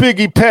since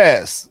Biggie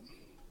passed.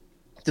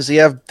 Does he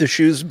have the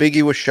shoes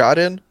Biggie was shot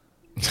in?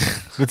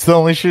 It's the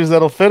only shoes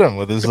that'll fit him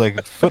with his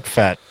foot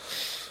fat.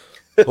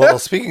 Well,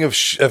 speaking of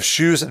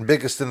shoes and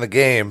biggest in the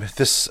game,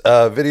 this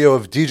video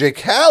of DJ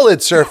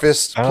Khaled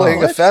surfaced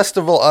playing a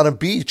festival on a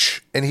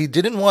beach, and he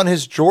didn't want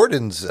his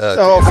Jordans. I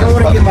don't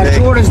want to get my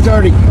Jordans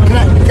dirty.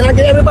 Can I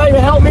get everybody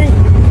to help me?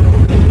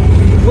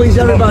 Please,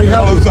 everybody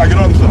help me. Get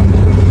on the side.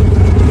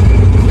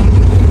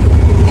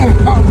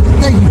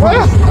 Thank you, I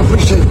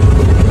appreciate it.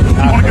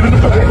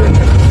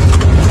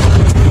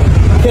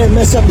 Can't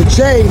mess up the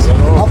chains.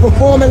 I'm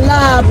performing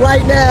live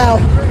right now.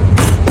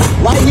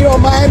 Right here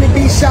on Miami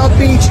Beach, South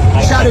Beach.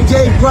 Shout out to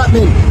Dave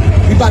Brutman.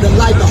 We about to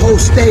light the whole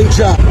stage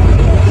up.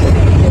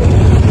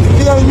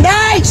 Feel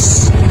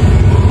nice!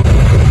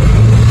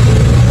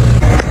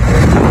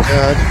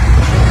 God.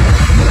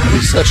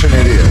 He's such an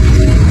idiot.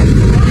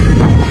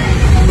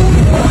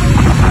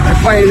 I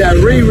played that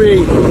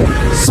Riri.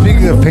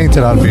 Speaking of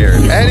painted on beard,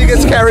 and he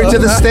gets carried to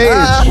the stage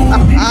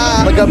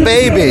like a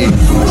baby.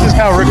 This is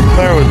how Ric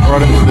Flair was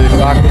brought into the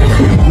Fox.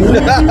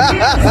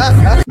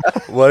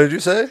 What did you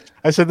say?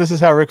 I said this is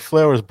how Ric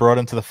Flair was brought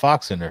into the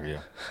Fox interview.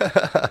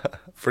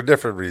 For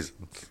different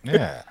reasons.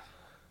 Yeah.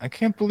 I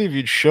can't believe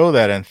you'd show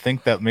that and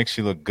think that makes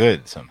you look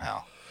good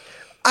somehow.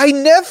 I've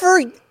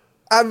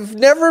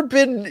never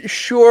been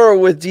sure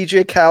with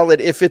DJ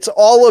Khaled if it's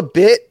all a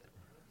bit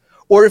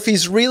or if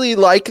he's really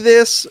like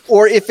this,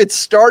 or if it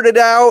started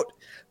out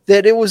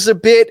that it was a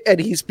bit and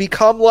he's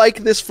become like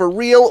this for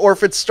real, or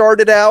if it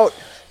started out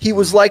he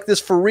was like this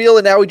for real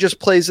and now he just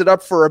plays it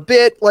up for a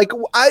bit.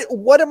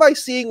 What am I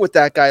seeing with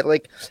that guy?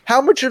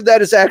 How much of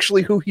that is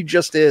actually who he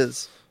just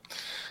is?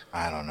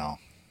 I don't know.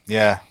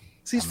 Yeah.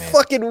 He's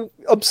fucking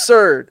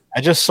absurd.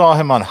 I just saw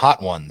him on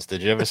Hot Ones.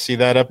 Did you ever see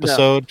that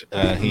episode?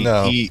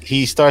 No.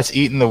 He starts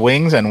eating the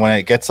wings, and when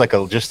it gets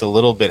just a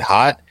little bit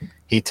hot,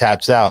 he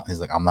taps out. He's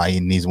like, I'm not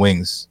eating these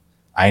wings.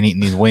 I ain't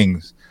eating these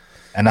wings.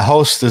 And the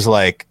host is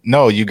like,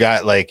 no, you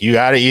got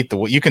to eat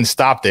you can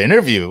stop the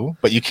interview,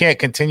 but you can't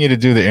continue to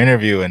do the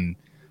interview and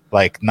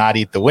not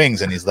eat the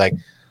wings. And he's like,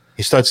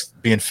 He starts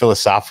being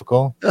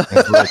philosophical.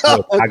 He's like,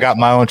 look, I got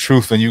my own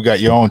truth and you got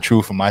your own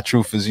truth. And my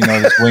truth is,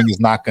 this wing is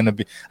not going to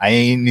be, I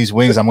ain't eating these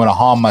wings. I'm going to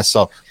harm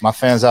myself. My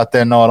fans out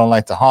there know I don't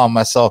like to harm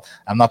myself.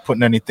 I'm not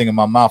putting anything in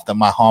my mouth that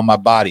might harm my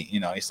body.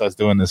 He starts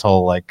doing this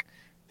whole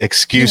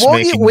excuse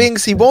making. He won't eat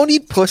wings. He won't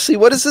eat pussy.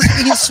 What is this?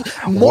 He's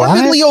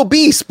morbidly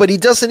obese, but he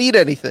doesn't eat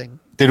anything.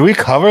 Did we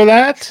cover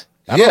that?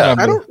 I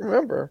don't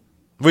remember.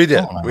 We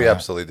did. We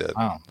absolutely did.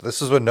 Wow.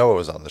 This is when Noah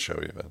was on the show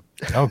even.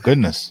 Oh,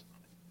 goodness.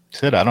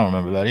 Shit, I don't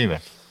remember that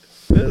either.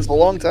 It was a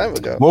long time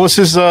ago. What was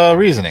his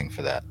reasoning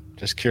for that?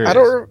 Just curious.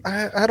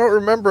 I don't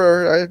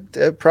remember.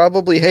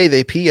 Probably, hey,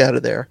 they pee out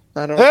of there.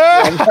 I don't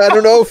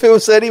know if it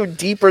was any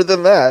deeper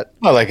than that.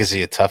 Well, is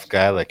he a tough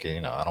guy?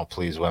 I don't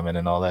please women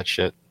and all that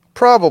shit.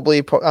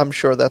 Probably, I'm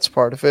sure that's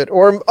part of it.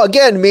 Or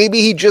again, maybe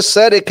he just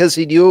said it because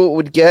he knew it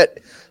would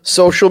get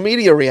social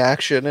media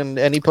reaction, and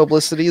any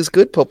publicity is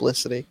good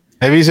publicity.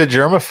 Maybe he's a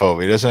germaphobe.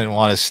 He doesn't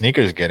want his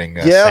sneakers getting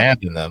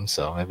sand in them,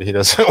 so maybe he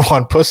doesn't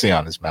want pussy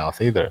on his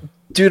mouth either.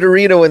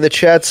 Deuterino in the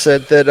chat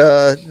said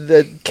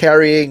that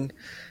carrying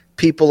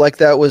people like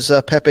that was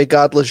Pepe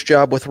Godla's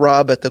job with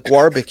Rob at the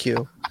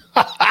barbecue.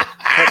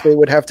 Pepe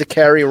would have to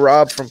carry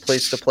Rob from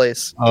place to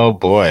place. Oh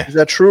boy, is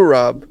that true,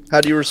 Rob?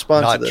 How do you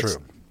respond to this? Not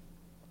true.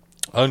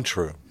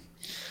 Untrue.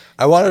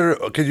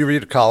 Could you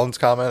read Colin's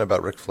comment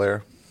about Ric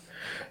Flair?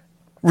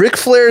 Ric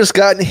Flair has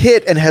gotten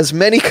hit and has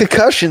many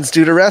concussions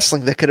due to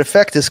wrestling that could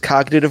affect his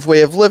cognitive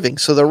way of living.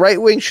 So the right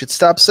wing should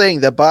stop saying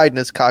that Biden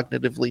is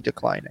cognitively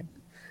declining.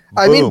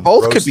 I mean,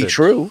 both roasted. Could be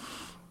true.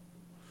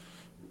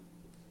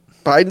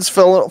 Biden's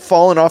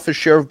fallen off his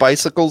share of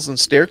bicycles and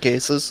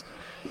staircases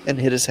and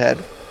hit his head.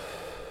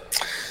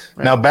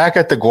 Now back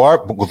at the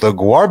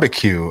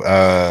barbecue,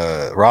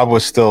 Rob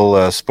was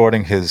still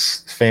sporting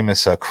his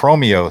famous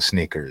Chromio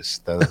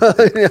sneakers,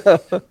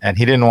 and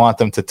he didn't want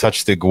them to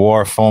touch the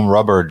Guar foam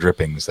rubber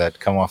drippings that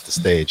come off the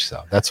stage.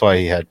 So that's why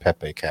he had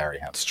Pepe carry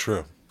him. It's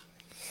true.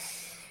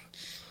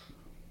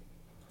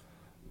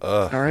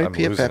 I'm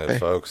losing Pepe. It,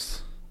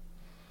 folks.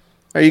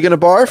 Are you going to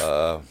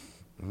barf?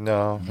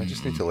 No, I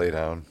just need to lay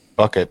down.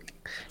 Bucket.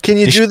 Can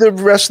you do the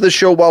rest of the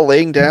show while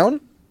laying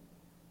down?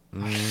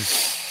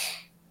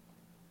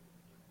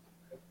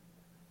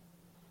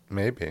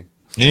 Maybe.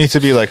 You need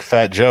to be like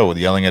Fat Joe with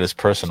yelling at his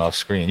person off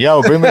screen.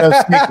 Yo, bring me those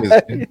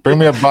sneakers. Bring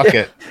me a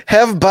bucket.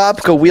 Have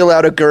Bobka wheel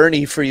out a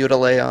gurney for you to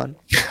lay on.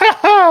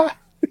 An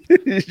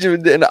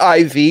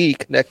IV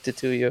connected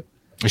to you.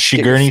 Is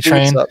she gurney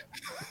trained?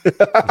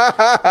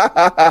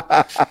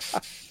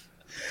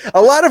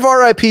 A lot of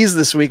RIPs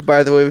this week,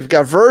 by the way. We've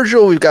got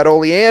Virgil, we've got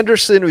Ole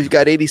Anderson, we've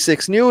got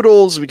 86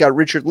 Noodles, we got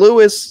Richard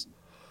Lewis.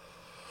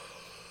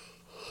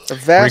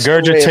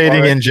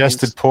 Regurgitating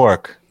ingested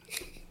pork.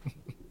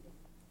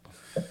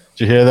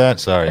 Did you hear that?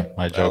 Sorry,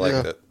 my joke. I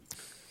liked it.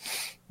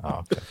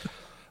 Oh, okay.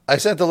 I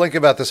sent the link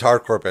about this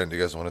hardcore band. Do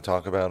you guys want to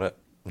talk about it?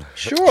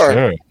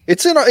 Sure.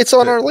 It's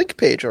on our link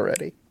page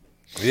already.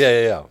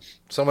 Yeah.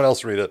 Someone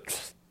else read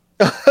it.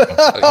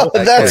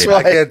 That's why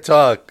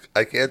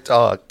I can't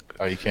talk.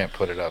 Oh, you can't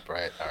put it up,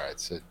 right? All right.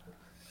 So.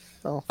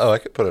 Oh, I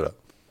can put it up.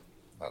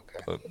 Okay.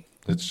 But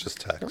it's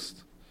just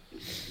text.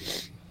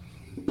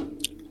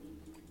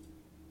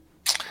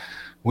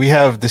 We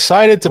have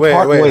decided to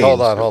part ways. Wait,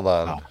 hold on.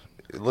 Oh.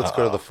 Let's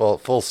go to the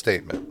full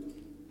statement.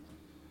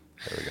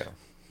 There we go.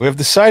 We have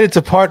decided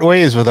to part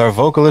ways with our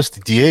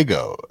vocalist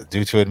Diego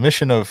due to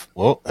admission of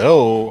I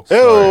want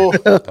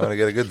to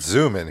get a good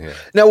zoom in here.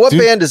 Now, what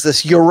band is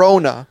this?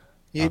 Llorona.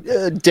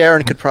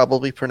 Darren could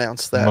probably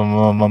pronounce that.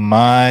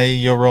 My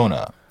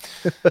Llorona.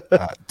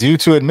 Due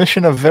to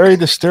admission of very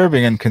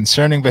disturbing and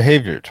concerning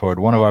behavior toward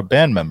one of our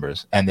band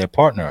members and their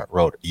partner,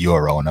 wrote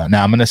Llorona.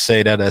 Now, I'm going to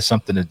say that has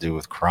something to do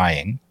with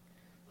crying,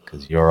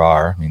 because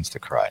llorar means to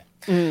cry.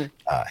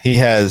 He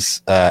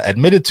has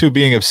admitted to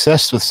being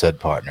obsessed with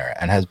said partner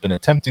and has been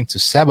attempting to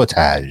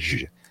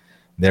sabotage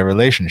their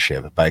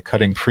relationship by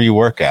cutting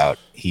pre-workout.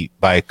 He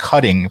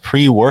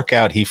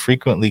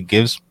frequently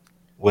gives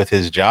from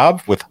his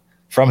job with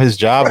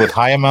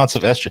high amounts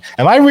of estrogen.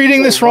 Am I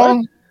reading this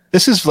wrong?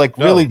 This is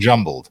really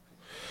jumbled.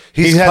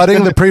 He's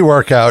cutting the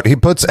pre-workout. He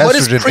puts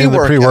estrogen in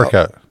the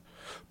pre-workout.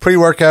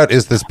 Pre-workout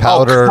is this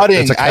powder.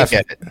 Cutting, I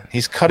get it.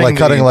 He's cutting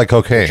like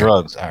cocaine.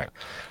 Drugs. All right.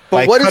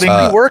 But what is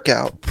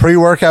pre-workout?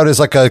 Pre-workout is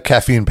like a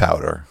caffeine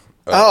powder.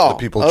 That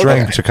people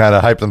drink to kind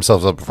of hype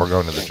themselves up before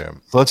going to the gym.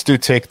 So let's do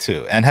take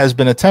 2. And has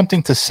been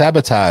attempting to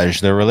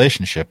sabotage their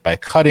relationship by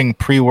cutting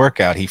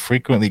pre-workout he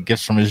frequently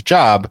gets from his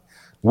job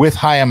with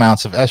high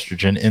amounts of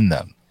estrogen in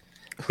them.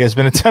 He has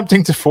been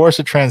attempting to force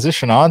a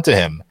transition onto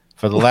him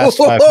for the last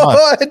 5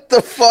 months. What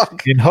the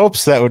fuck? In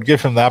hopes that would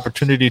give him the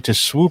opportunity to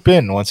swoop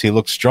in once he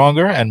looks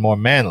stronger and more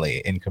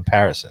manly in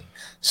comparison.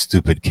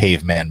 Stupid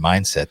caveman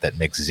mindset that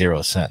makes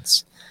zero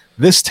sense.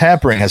 This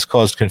tampering has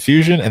caused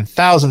confusion and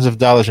thousands of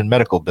dollars in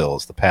medical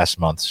bills the past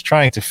months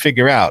trying to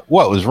figure out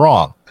what was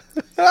wrong.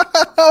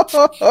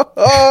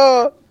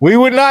 We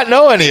would not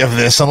know any of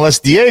this unless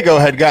Diego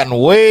had gotten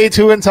way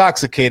too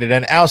intoxicated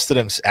and outed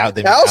himself.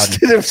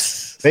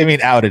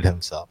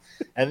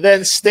 And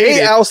then stated...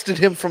 They ousted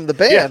him from the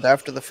band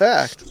after the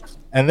fact.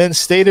 and then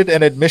stated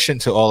an admission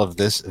to all of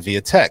this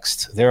via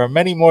text. There are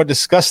many more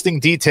disgusting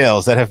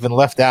details that have been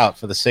left out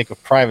for the sake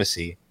of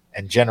privacy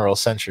and general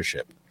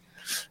censorship.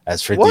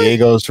 As for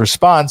Diego's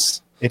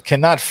response, it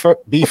cannot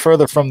be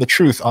further from the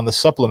truth on the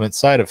supplement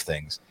side of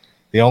things.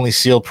 The only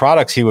sealed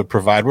products he would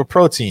provide were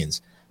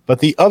proteins, but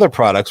the other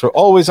products were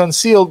always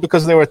unsealed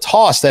because they were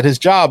tossed at his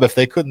job if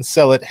they couldn't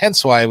sell it,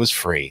 hence why it was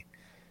free.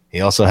 He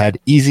also had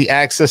easy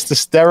access to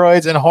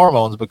steroids and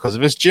hormones because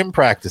of his gym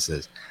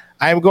practices.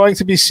 I am going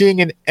to be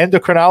seeing an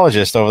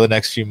endocrinologist over the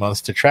next few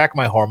months to track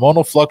my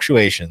hormonal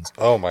fluctuations.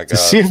 Oh my God. To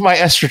see if my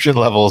estrogen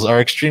levels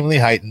are extremely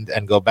heightened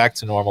and go back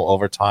to normal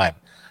over time.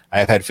 I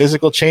have had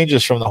physical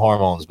changes from the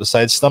hormones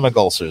besides stomach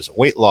ulcers,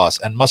 weight loss,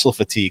 and muscle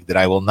fatigue that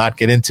I will not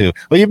get into.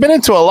 Well, you've been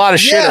into a lot of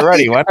shit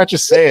already. Why not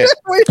just say it?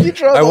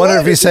 I wonder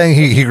if he's saying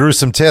he grew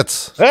some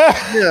tits.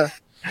 Yeah.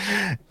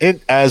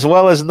 As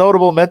well as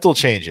notable mental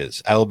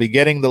changes. I will be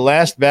getting the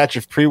last batch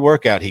of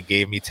pre-workout he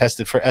gave me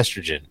tested for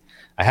estrogen.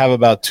 I have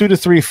about 2 to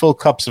 3 full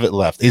cups of it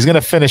left. He's going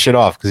to finish it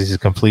off because he's a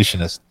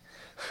completionist.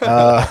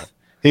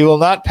 He will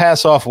not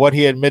pass off what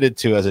he admitted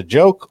to as a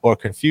joke or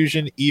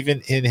confusion,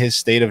 even in his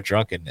state of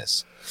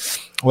drunkenness.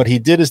 What he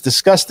did is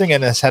disgusting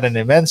and has had an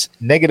immense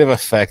negative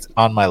effect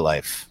on my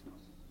life.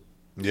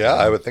 Yeah,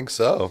 I would think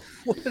so.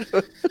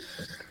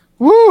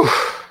 Woo!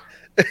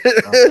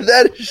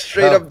 That is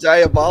straight up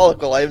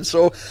diabolical. I am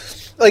so...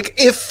 Like,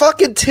 if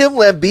fucking Tim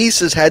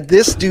Lambesis had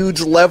this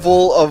dude's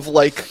level of,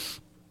 like,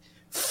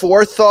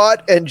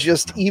 forethought and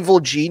just evil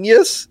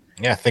genius,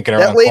 yeah, thinking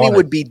around that lady corner.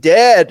 would be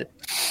dead.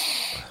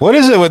 What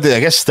is it with it?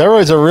 I guess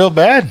steroids are real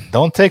bad.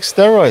 Don't take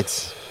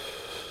steroids.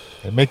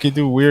 They make you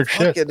do weird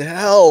shit. Fucking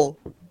hell.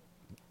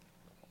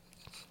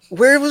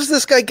 Where was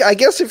this guy? I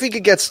guess if he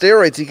could get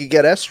steroids, he could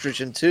get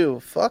estrogen too.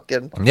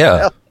 Fucking Yeah.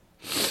 hell.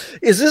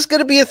 Is this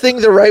going to be a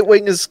thing the right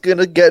wing is going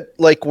to get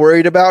like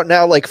worried about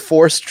now, like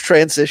forced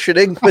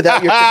transitioning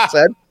without your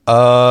consent?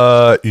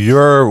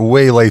 You're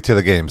way late to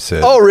the game,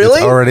 Sid. Oh, really?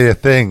 It's already a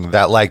thing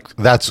that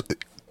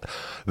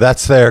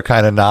that's their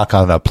kind of knock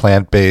on a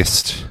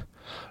plant-based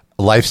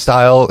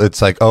lifestyle.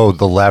 It's like, oh,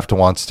 the left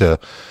wants you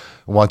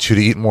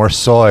to eat more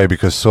soy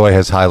because soy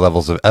has high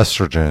levels of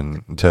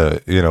estrogen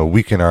to,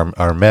 weaken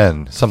our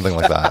men, something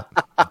like that.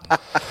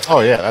 Oh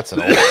yeah, that's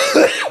an old.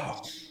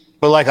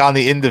 But like on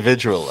the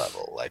individual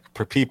level, like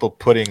for people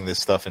putting this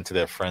stuff into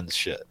their friends'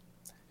 shit,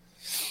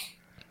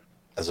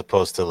 as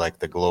opposed to like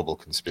the global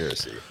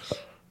conspiracy.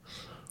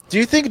 Do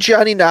you think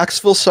Johnny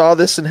Knoxville saw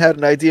this and had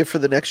an idea for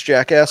the next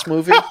Jackass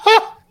movie?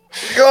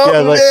 It's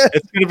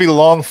going to be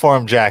long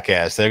form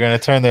Jackass. They're going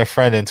to turn their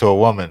friend into a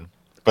woman,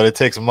 but it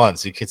takes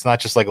months. It's not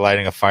just like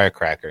lighting a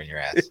firecracker in your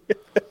ass.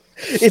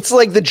 It's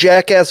like the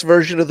Jackass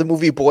version of the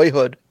movie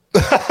Boyhood.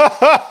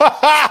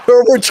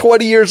 Where we're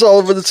 20 years all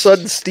of a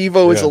sudden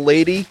Steve-O is a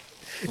lady,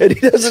 and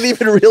he doesn't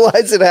even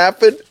realize it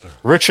happened.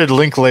 Richard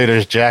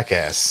Linklater's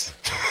Jackass.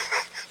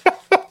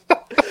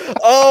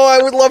 Oh,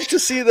 I would love to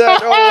see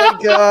that. Oh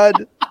my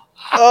god.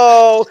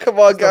 Oh, come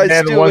on, guys,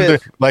 do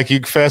it. Like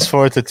you fast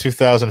forward to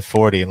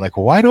 2040 and like,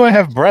 why do I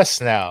have breasts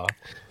now?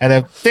 And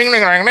then ding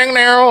ding ding ding ding,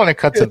 and it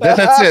cuts to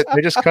that's it.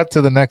 They just cut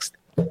to the next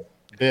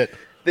bit.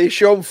 They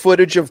show him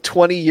footage of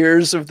 20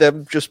 years of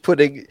them just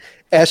putting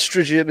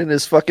estrogen in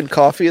his fucking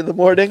coffee in the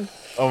morning.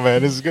 Oh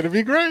man, this is gonna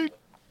be great.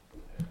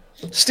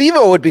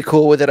 Steve-O would be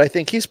cool with it. I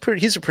think he's a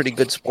pretty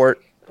good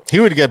sport. He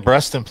would get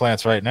breast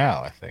implants right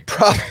now, I think.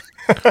 Probably.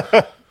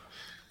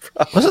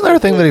 Wasn't there a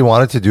thing that he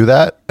wanted to do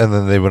that and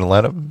then they wouldn't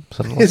let him?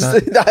 Something like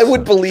that? I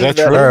would believe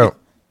that. True?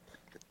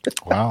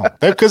 Wow,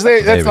 because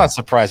that's not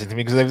surprising to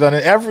me because they've done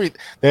it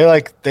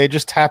they're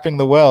just tapping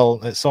the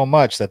well so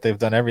much that they've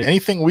done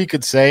anything we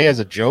could say as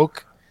a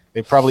joke.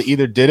 They probably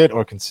either did it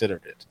or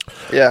considered it.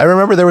 Yeah, I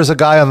remember there was a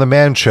guy on the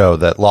Man Show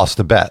that lost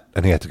a bet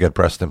and he had to get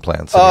breast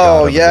implants.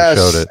 Oh yes,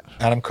 showed it.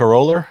 Adam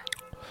Carolla.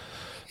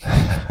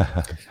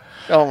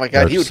 Oh my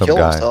god, he would kill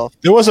himself.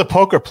 There was a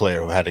poker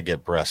player who had to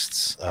get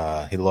breasts.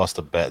 He lost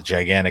a bet,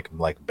 gigantic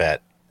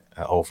bet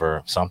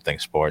over something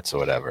sports or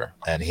whatever,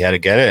 and he had to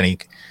get it.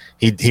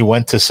 And he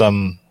went to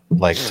some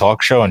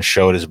talk show and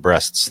showed his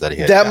breasts that he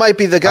had. That might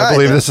be the guy. I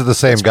believe this is the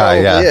same guy.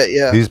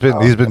 Yeah, he's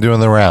been doing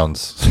the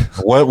rounds.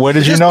 Where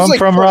did you know him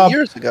from, Rob?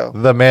 Years ago.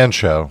 The Man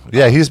Show.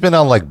 Yeah, he's been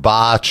on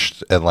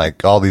Botched and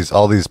all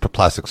these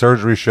plastic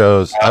surgery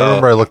shows. I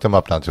remember I looked him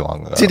up not too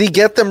long ago. Did he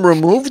get them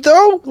removed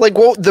though?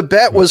 The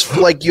bet was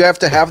you have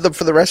to have them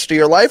for the rest of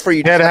your life, or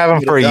you had to have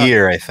them for a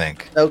year, I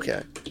think.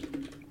 Okay,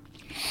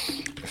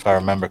 if I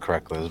remember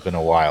correctly, it's been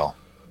a while.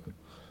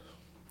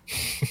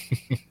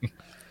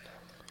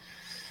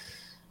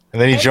 And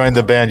then he joined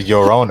the band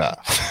Yorona.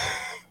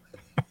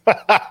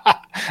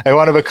 I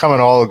want to become an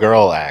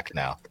all-girl act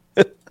now.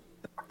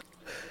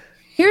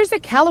 Here's a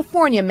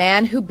California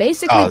man who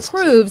basically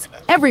proves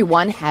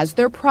everyone has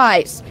their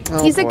price.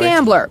 He's a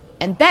gambler,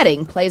 and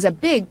betting plays a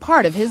big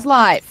part of his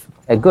life.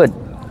 A good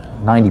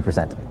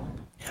 90%.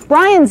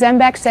 Brian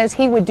Zembeck says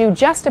he would do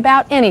just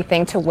about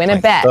anything to win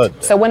a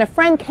bet. So when a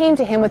friend came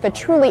to him with a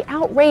truly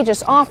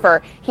outrageous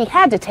offer, he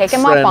had to take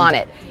him up on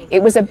it.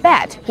 It was a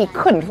bet he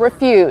couldn't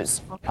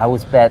refuse. I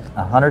was bet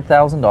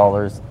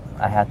 $100,000.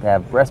 I had to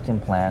have breast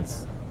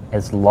implants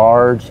as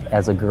large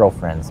as a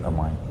girlfriend's of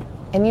mine.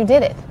 And you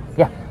did it.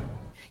 Yeah.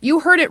 You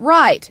heard it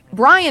right.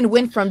 Brian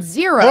went from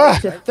 0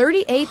 to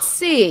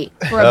 38C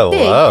for a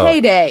big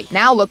payday.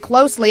 Now look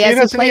closely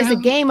as he plays a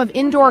game of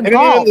indoor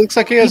golf. Looks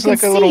like he has you like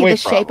can a little see weight the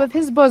shape problem. of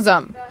his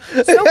bosom.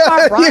 So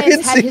far,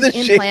 Brian's had his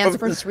shape implants of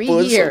for his 3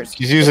 bosom. years.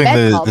 He's using Vet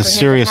the called for him to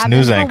serious have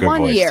news them for anchor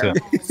 1 voice, year.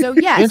 too. So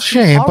yes, Good he's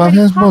shape of already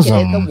his pocketed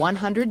bosom. the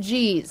 100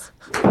 G's.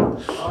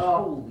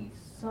 Holy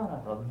son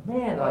of a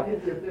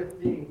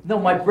man. No,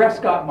 my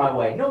breast got in my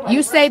way. No,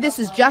 You say this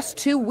is just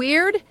too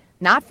weird?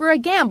 Not for a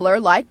gambler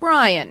like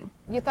Brian.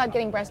 You thought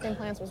getting breast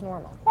implants was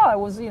normal? Well, it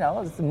was,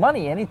 it's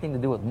money. Anything to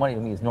do with money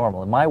to me is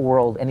normal. In my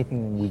world,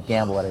 anything we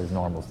gamble at is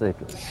normal.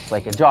 It's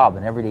like a job,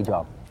 an everyday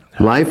job.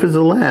 Life is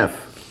a laugh.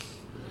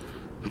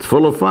 It's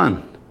full of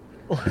fun.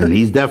 And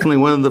he's definitely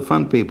one of the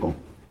fun people.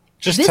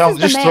 This is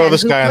the man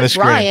who put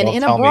Brian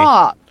in a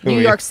bra. New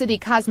York City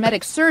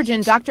cosmetic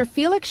surgeon Dr.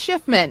 Felix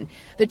Schiffman.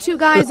 The two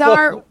guys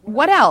are,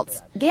 what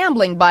else?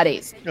 Gambling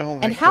buddies.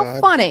 And how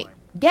funny.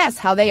 Guess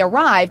how they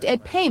arrived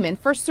at payment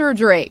for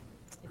surgery.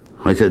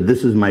 I said,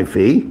 this is my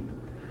fee.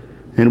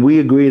 And we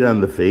agreed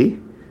on the fee.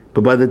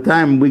 But by the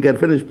time we got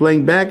finished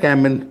playing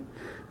backgammon,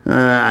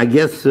 I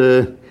guess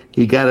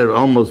he got it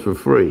almost for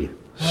free.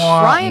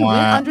 Brian went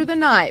under the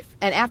knife,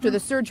 and after the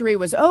surgery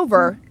was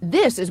over,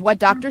 this is what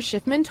Dr.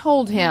 Schiffman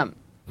told him.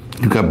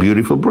 You got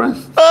beautiful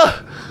breasts.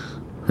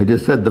 I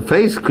just said the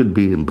face could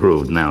be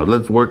improved now.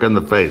 Let's work on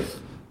the face.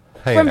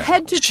 From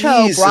head to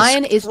toe, Jesus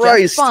Brian is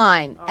Christ. just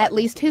fine. At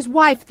least his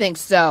wife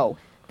thinks so.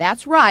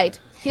 That's right,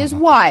 his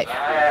wife.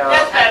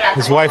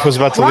 His wife was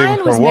about to leave Brian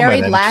for was a woman.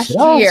 married and- last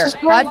year,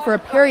 but for a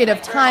period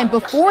of time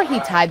before he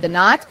tied the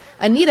knot,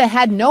 Anita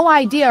had no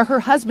idea her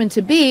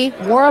husband-to-be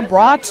wore a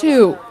bra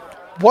too.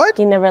 What?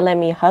 He never let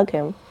me hug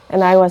him.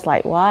 And I was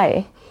like,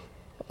 why?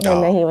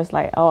 And then he was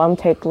like, oh, I'm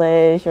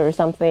ticklish or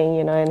something,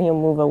 and he'll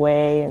move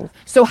away. And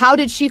So how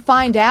did she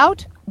find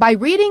out? By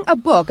reading a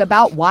book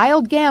about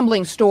wild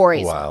gambling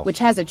stories, which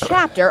has a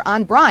chapter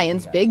on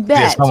Brian's big bet.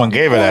 Yeah, someone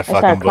gave her that I fucking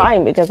started book.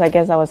 crying because I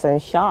guess I was in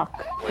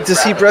shock.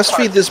 Does he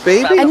breastfeed this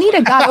baby?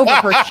 Anita got over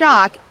her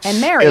shock and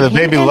married Yeah, the him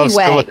baby anyway. loves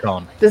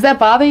silicone. Does that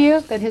bother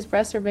you that his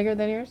breasts are bigger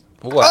than yours?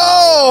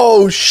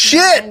 Oh,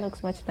 shit! It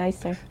looks much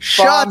nicer.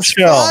 Shots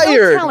Bombshell.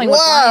 fired! No telling what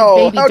Wow!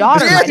 Brian's baby How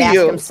daughter dare might ask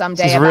you? him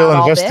someday He's a about real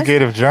all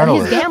investigative this.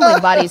 journalist. And his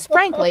gambling buddies,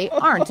 frankly,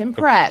 aren't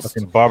impressed.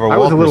 Fucking Barbara I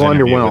was a little Walters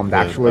interview with underwhelmed, the-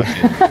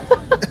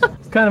 actually.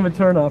 It's kind of a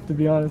turnoff, to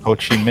be honest. Ho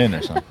Chi Minh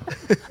or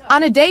something.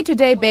 On a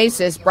day-to-day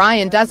basis,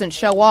 Brian doesn't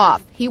show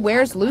off. He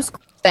wears loose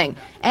clothing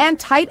and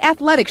tight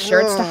athletic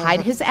shirts to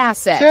hide his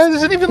assets. Yeah, it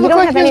doesn't even You look don't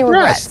like have he has any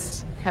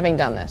breasts. regrets having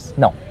done this?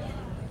 No.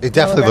 It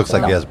definitely looks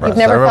like he has breasts. I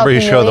never remember he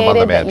felt showed them on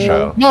the Man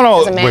humiliated Show.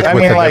 No, As a man, With, I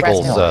with mean, the like-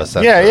 nipples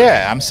sensor.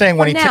 Yeah. I'm saying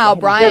when For he now,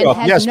 took Brian off,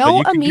 has yes, but no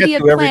you can get immediate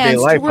through everyday plans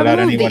to life without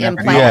remove the anyone ever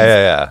implants.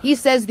 Yeah. He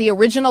says the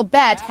original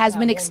bet has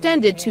been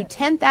extended to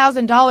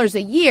 $10,000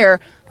 a year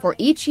for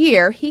each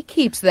year he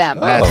keeps them.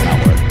 That's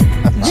not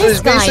worth it. So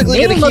he's basically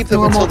may gonna look keep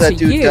them until normal that to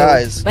dude you,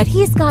 dies. but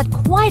he's got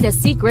quite a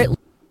secret.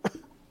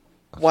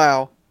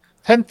 Wow.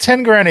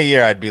 10 grand a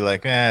year, I'd be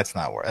like, it's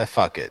not worth it.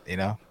 Fuck it,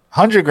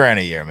 100 grand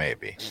a year,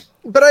 maybe.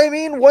 But I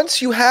mean, once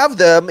you have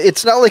them,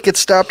 it's not like it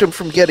stopped him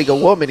from getting a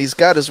woman. He's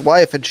got his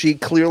wife, and she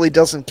clearly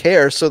doesn't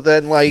care. So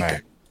then,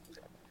 Right.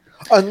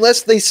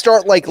 unless they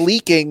start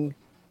leaking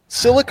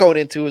silicone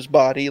into his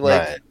body,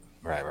 Right.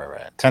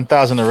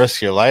 10,000 to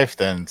risk your life,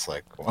 then it's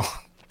like, well,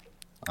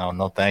 oh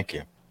no, thank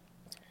you.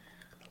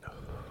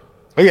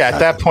 But yeah, at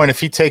that point, if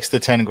he takes the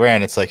 10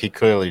 grand, it's like he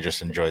clearly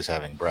just enjoys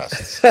having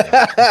breasts.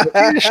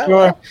 Yeah,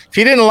 sure. If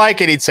he didn't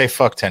like it, he'd say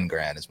fuck 10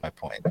 grand. Is my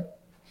point.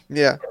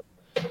 yeah,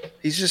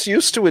 he's just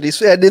used to it.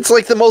 And it's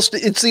like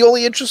it's the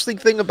only interesting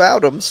thing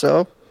about him.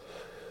 So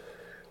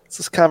it's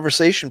this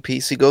conversation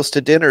piece. He goes to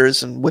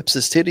dinners and whips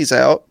his titties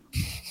out.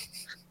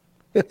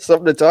 It's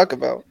something to talk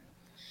about.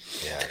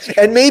 Yeah.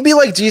 And maybe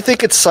do you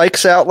think it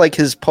psychs out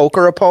his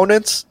poker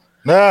opponents?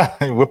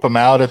 Whip him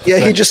out. At the Yeah,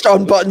 he second. just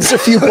unbuttons a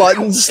few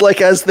buttons.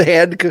 As the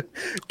hand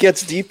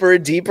gets deeper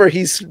and deeper,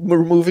 he's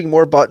removing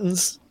more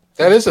buttons.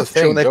 That is a Showing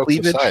thing. that Jokes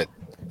cleavage. aside.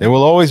 There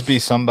will always be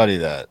somebody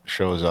that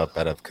shows up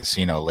at a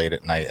casino late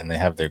at night and they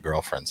have their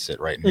girlfriend sit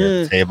right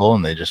near the table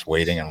and they're just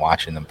waiting and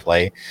watching them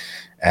play.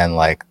 And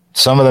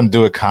some of them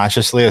do it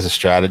consciously as a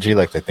strategy.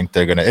 They think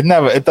they're gonna.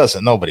 It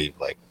doesn't. Nobody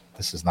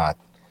this is not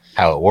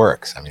how it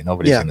works. I mean,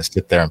 nobody's going to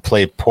sit there and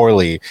play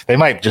poorly. They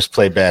might just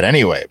play bad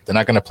anyway, but they're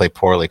not going to play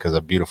poorly because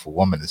a beautiful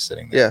woman is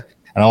sitting there.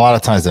 Yeah. And a lot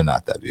of times they're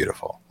not that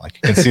beautiful. You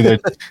can see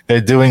they're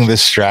doing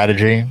this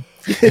strategy.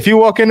 If you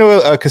walk into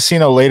a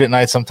casino late at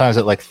night, sometimes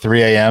at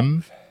 3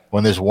 a.m.,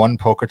 when there's one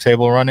poker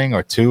table running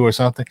or two or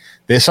something,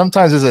 there's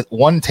at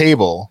one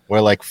table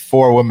where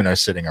 4 women are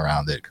sitting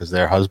around it because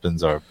their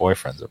husbands or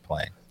boyfriends are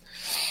playing.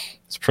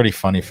 It's a pretty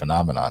funny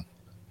phenomenon.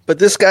 But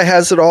this guy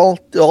has it all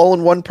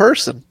in one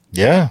person.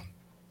 Yeah.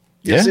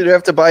 You don't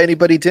have to buy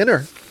anybody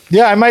dinner.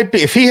 Yeah, I might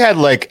be. If he had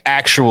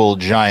actual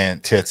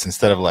giant tits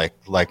instead of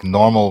like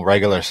normal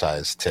regular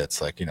size tits,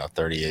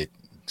 38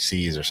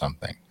 C's or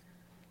something,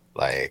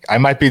 I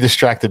might be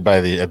distracted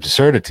by the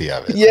absurdity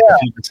of it. Yeah.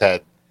 If he just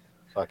had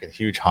fucking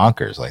huge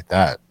honkers like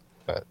that.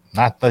 but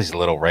not these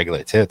little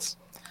regular tits.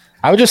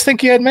 I would just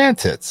think he had man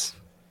tits.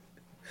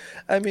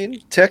 I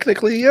mean,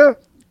 technically, yeah.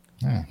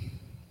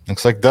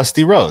 Looks like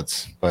Dusty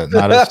Rhodes, but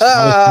not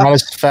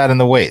as fat in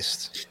the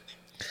waist.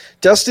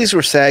 Dusty's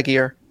were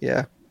saggier,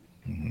 yeah.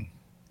 Mm-hmm.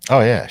 Oh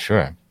yeah,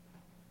 sure.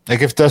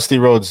 Like if Dusty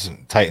Rhodes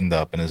tightened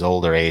up in his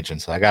older age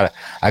and so I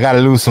gotta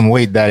lose some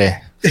weight, daddy.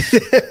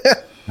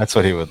 That's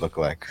what he would look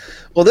like.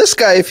 Well, this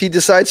guy, if he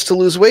decides to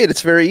lose weight,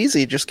 it's very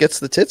easy. He just gets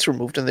the tits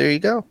removed, and there you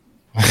go.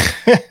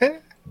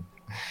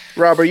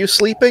 Rob, are you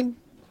sleeping?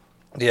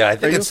 Yeah, I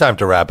think it's time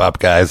to wrap up,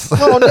 guys.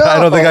 Oh, no. I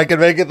don't think I can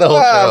make it the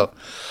whole show.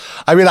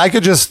 I mean, I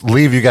could just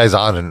leave you guys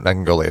on and I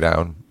can go lay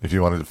down if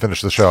you wanted to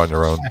finish the show on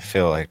your own. I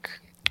feel like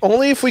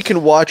only if we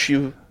can watch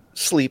you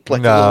sleep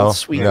like a little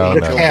sweet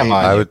angel.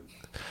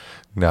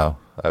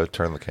 I would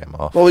turn the cam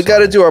off. Well, we got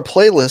to do our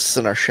playlists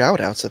and our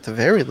shout outs at the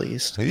very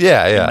least.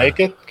 Yeah.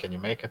 Can you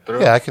make it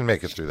through? Yeah, I can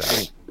make it through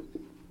that.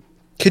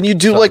 Can you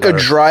do like a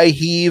dry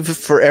heave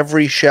for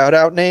every shout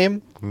out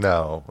name?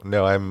 No,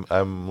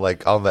 I'm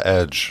like on the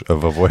edge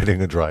of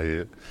avoiding a dry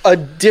heave. A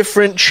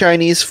different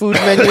Chinese food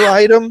menu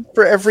item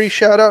for every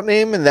shout out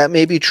name, and that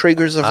maybe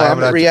triggers a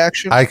vomit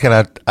reaction. I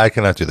cannot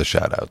do the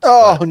shout outs.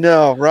 Oh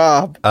no,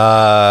 Rob.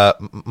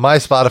 My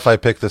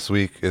Spotify pick this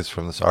week is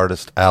from this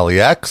artist,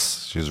 Ali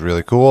X. She's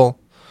really cool.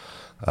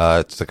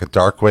 It's like a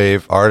dark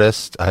wave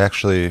artist. I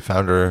actually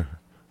found her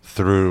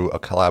through a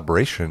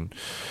collaboration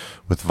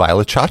with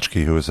Violet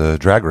Chachki, who is a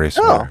drag race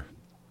winner.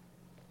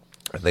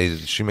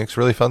 She makes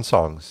really fun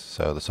songs.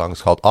 So the song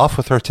is called "Off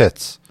with Her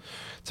Tits."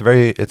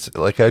 It's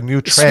like a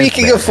new trend.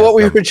 Speaking of what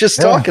we were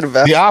just talking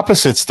about, the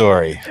opposite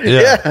story.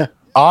 Yeah.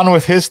 On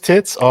with his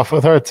tits, off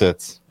with her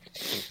tits.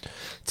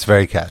 It's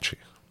very catchy.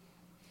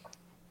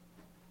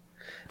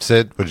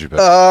 Sid, what did you pick?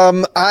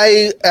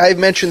 I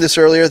mentioned this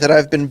earlier that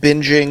I've been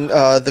binging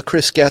the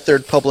Chris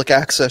Gethard public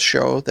access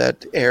show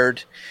that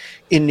aired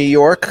in New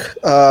York,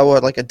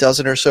 like a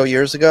dozen or so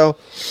years ago.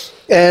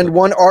 And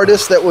one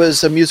artist that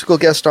was a musical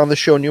guest on the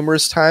show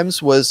numerous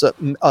times was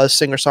a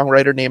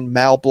singer-songwriter named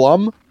Mal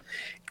Blum.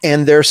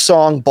 And their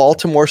song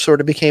Baltimore sort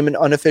of became an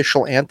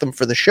unofficial anthem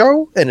for the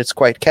show, and it's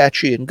quite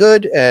catchy and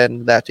good,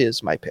 and that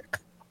is my pick.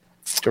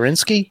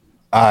 Dorinsky?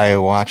 I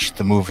watched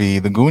the movie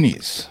The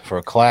Goonies for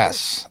a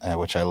class,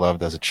 which I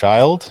loved as a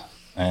child,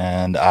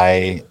 and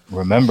I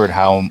remembered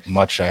how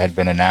much I had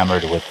been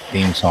enamored with the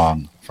theme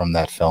song from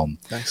that film.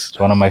 Nice. It's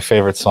one of my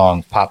favorite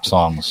pop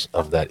songs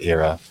of that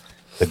era.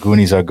 The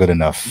Goonies Are Good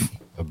Enough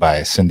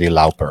by Cyndi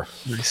Lauper.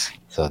 Nice.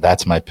 So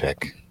that's my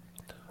pick.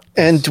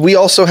 And we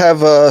also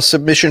have a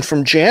submission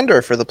from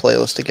Jander for the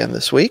playlist again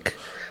this week.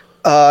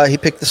 He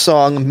picked the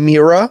song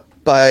Mira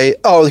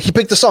he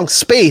picked the song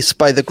Space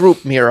by the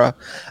group Mira.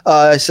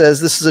 He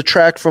says, this is a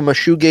track from a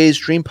shoegaze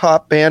dream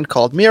pop band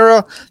called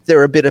Mira.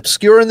 They're a bit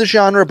obscure in the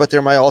genre, but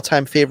they're my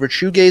all-time favorite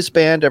shoegaze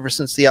band. Ever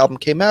since the album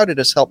came out, it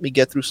has helped me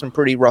get through some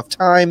pretty rough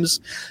times.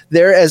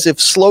 They're as if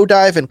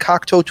Slowdive and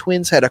Cocteau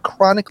Twins had a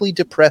chronically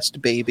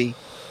depressed baby.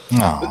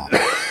 Oh,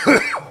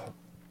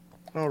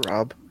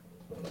 Rob.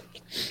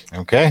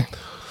 Okay.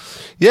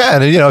 Yeah,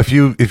 and if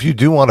you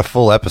do want a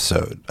full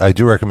episode, I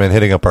do recommend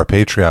hitting up our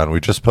Patreon. We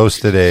just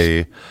posted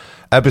a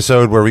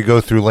episode where we go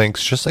through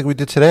links just like we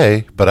did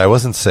today, but I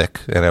wasn't sick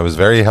and I was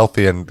very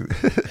healthy and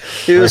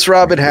it was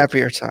Rob in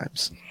happier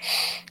times.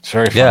 It's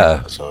very fun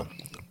episode.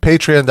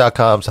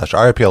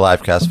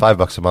 Patreon.com/RIPLivecast,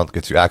 $5 a month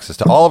gets you access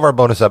to all of our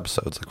bonus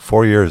episodes, like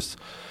 4 years.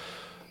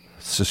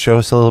 So show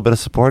us a little bit of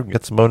support and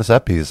get some bonus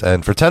epis.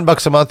 And for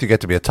 $10 a month, you get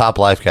to be a top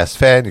Livecast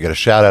fan. You get a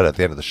shout out at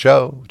the end of the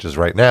show, which is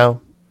right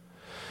now.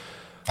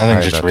 I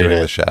think just read it.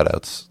 The shout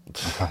outs.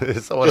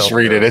 Just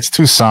read it. It's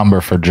too somber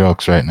for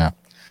jokes right now.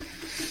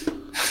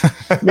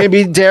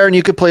 Maybe, Darren,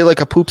 you could play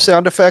like a poop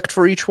sound effect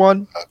for each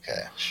one.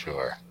 Okay,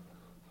 sure.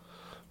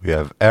 We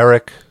have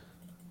Eric.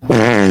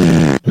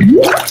 I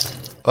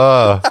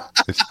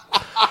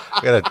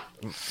gotta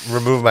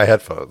remove my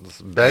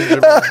headphones.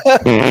 Benjamin.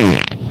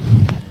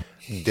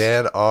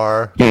 Dan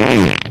R.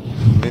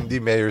 Mindy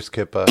Mayers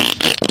Kippa.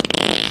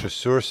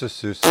 Chasur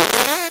Sasus.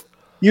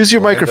 Use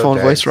your microphone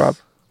voice, Rob.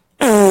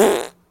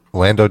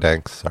 Lando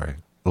Danks, sorry.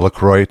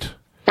 LaCroix.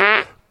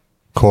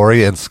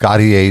 Corey and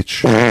Scotty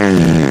H.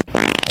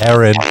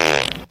 Aaron.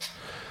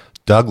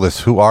 Douglas,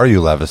 who are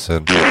you,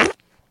 Levison?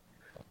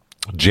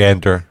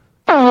 Jander.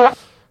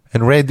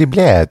 And Randy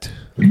Blad.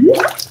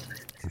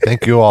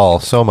 Thank you all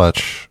so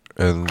much.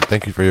 And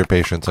thank you for your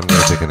patience. I'm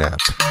going to take a nap.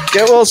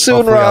 Get well soon,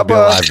 Hopefully Rob. I'll be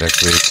alive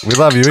next week. We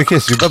love you. We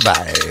kiss you.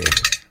 Bye-bye.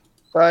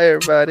 Bye,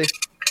 everybody.